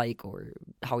look like or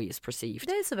how he is perceived?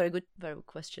 That is a very good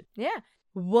question. Yeah.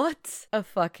 What a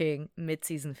fucking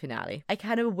mid-season finale. I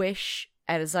kind of wish,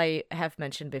 as I have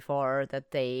mentioned before,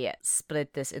 that they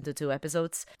split this into 2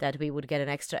 episodes, that we would get an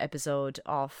extra episode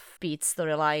of Pete's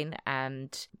storyline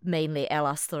and mainly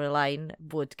Ella's storyline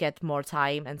would get more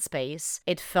time and space.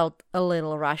 It felt a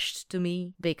little rushed to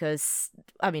me because,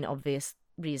 obvious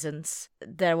reasons.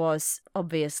 There was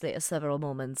obviously several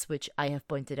moments which I have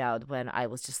pointed out when I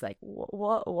was just like,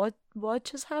 what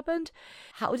just happened?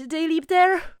 How did they leap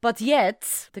there? But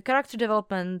yet, the character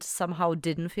development somehow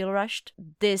didn't feel rushed.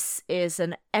 This is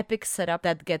an epic setup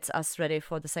that gets us ready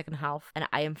for the second half, and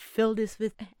I am filled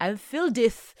with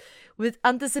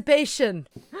anticipation.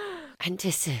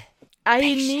 I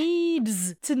need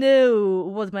to know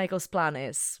what Michael's plan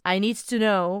is. I need to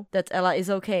know that Ella is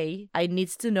okay. I need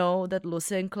to know that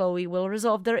Lucy and Chloe will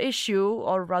resolve their issue,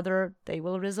 or rather, they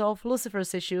will resolve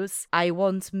Lucifer's issues. I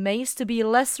want Mace to be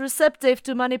less receptive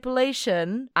to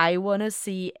manipulation. I want to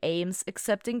see Ames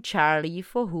accepting Charlie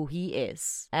for who he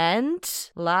is. And,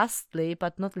 lastly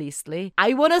but not leastly,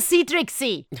 I want to see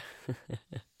Trixie!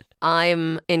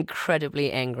 I'm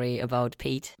incredibly angry about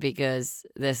Pete because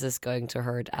this is going to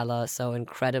hurt Ella so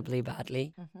incredibly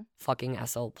badly. Fucking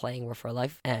asshole playing with her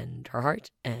life and her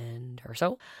heart and her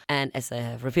soul. And as I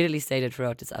have repeatedly stated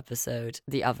throughout this episode,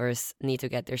 the others need to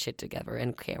get their shit together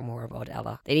and care more about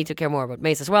Ella. They need to care more about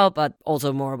Mace as well, but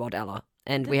also more about Ella.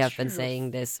 And we have been saying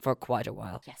this for quite a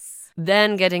while. Yes.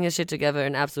 Then getting his shit together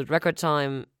in absolute record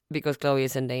time, because Chloe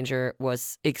is in danger,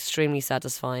 was extremely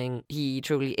satisfying. He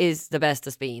truly is the best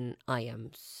has been. I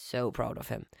am so proud of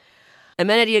him.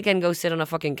 Amenadiel can go sit on a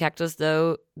fucking cactus,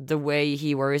 though. The way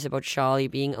he worries about Charlie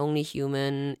being only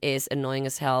human is annoying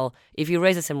as hell. If he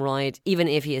raises him right, even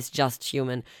if he is just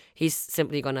human, he's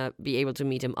simply gonna be able to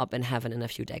meet him up in heaven in a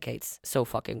few decades. So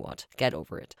fucking what? Get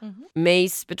over it.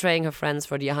 Mace betraying her friends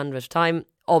for the 100th time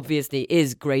obviously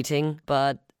is grating,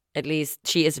 but at least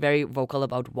she is very vocal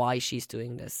about why she's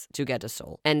doing this, to get a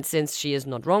soul. And since she is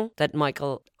not wrong, that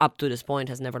Michael, up to this point,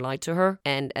 has never lied to her,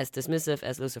 and as dismissive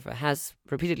as Lucifer has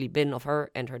repeatedly been of her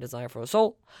and her desire for a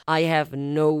soul, I have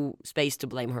no space to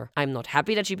blame her. I'm not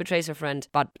happy that she betrays her friend,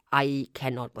 but I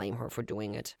cannot blame her for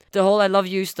doing it. The whole I love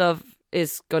you stuff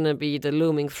is gonna be the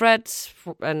looming threat,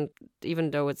 and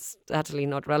even though it's utterly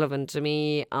not relevant to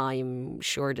me, I'm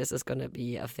sure this is gonna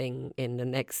be a thing in the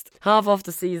next half of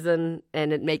the season,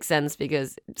 and it makes sense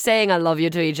because saying I love you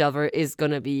to each other is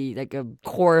gonna be like a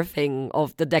core thing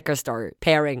of the Decker Star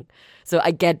pairing, so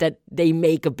I get that they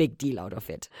make a big deal out of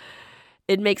it.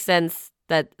 It makes sense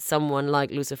that someone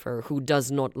like Lucifer, who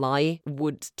does not lie,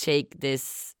 would take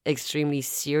this extremely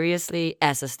seriously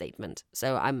as a statement.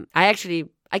 So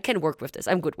I can work with this.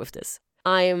 I'm good with this.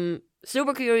 I'm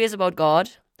super curious about God,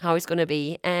 how he's gonna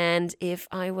be, and if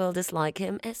I will dislike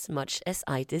him as much as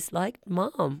I disliked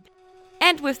Mom.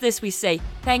 And with this we say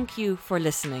thank you for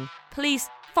listening. Please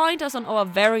find us on our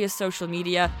various social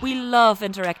media. We love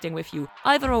interacting with you,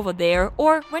 either over there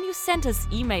or when you send us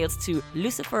emails to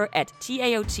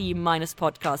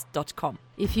lucifer@taot-podcast.com.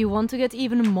 If you want to get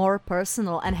even more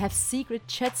personal and have secret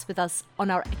chats with us on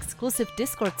our exclusive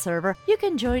Discord server, you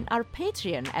can join our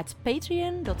Patreon at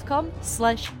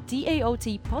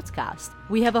patreon.com/TAOT podcast.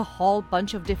 We have a whole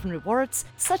bunch of different rewards,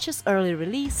 such as early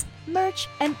release, merch,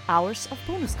 and hours of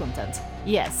bonus content.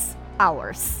 Yes,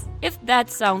 hours. If that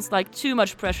sounds like too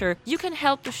much pressure, you can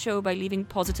help the show by leaving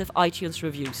positive iTunes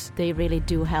reviews. They really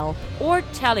do help. Or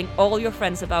telling all your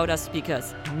friends about us,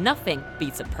 because nothing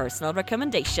beats a personal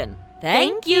recommendation.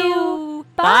 Thank you!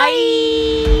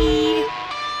 Bye!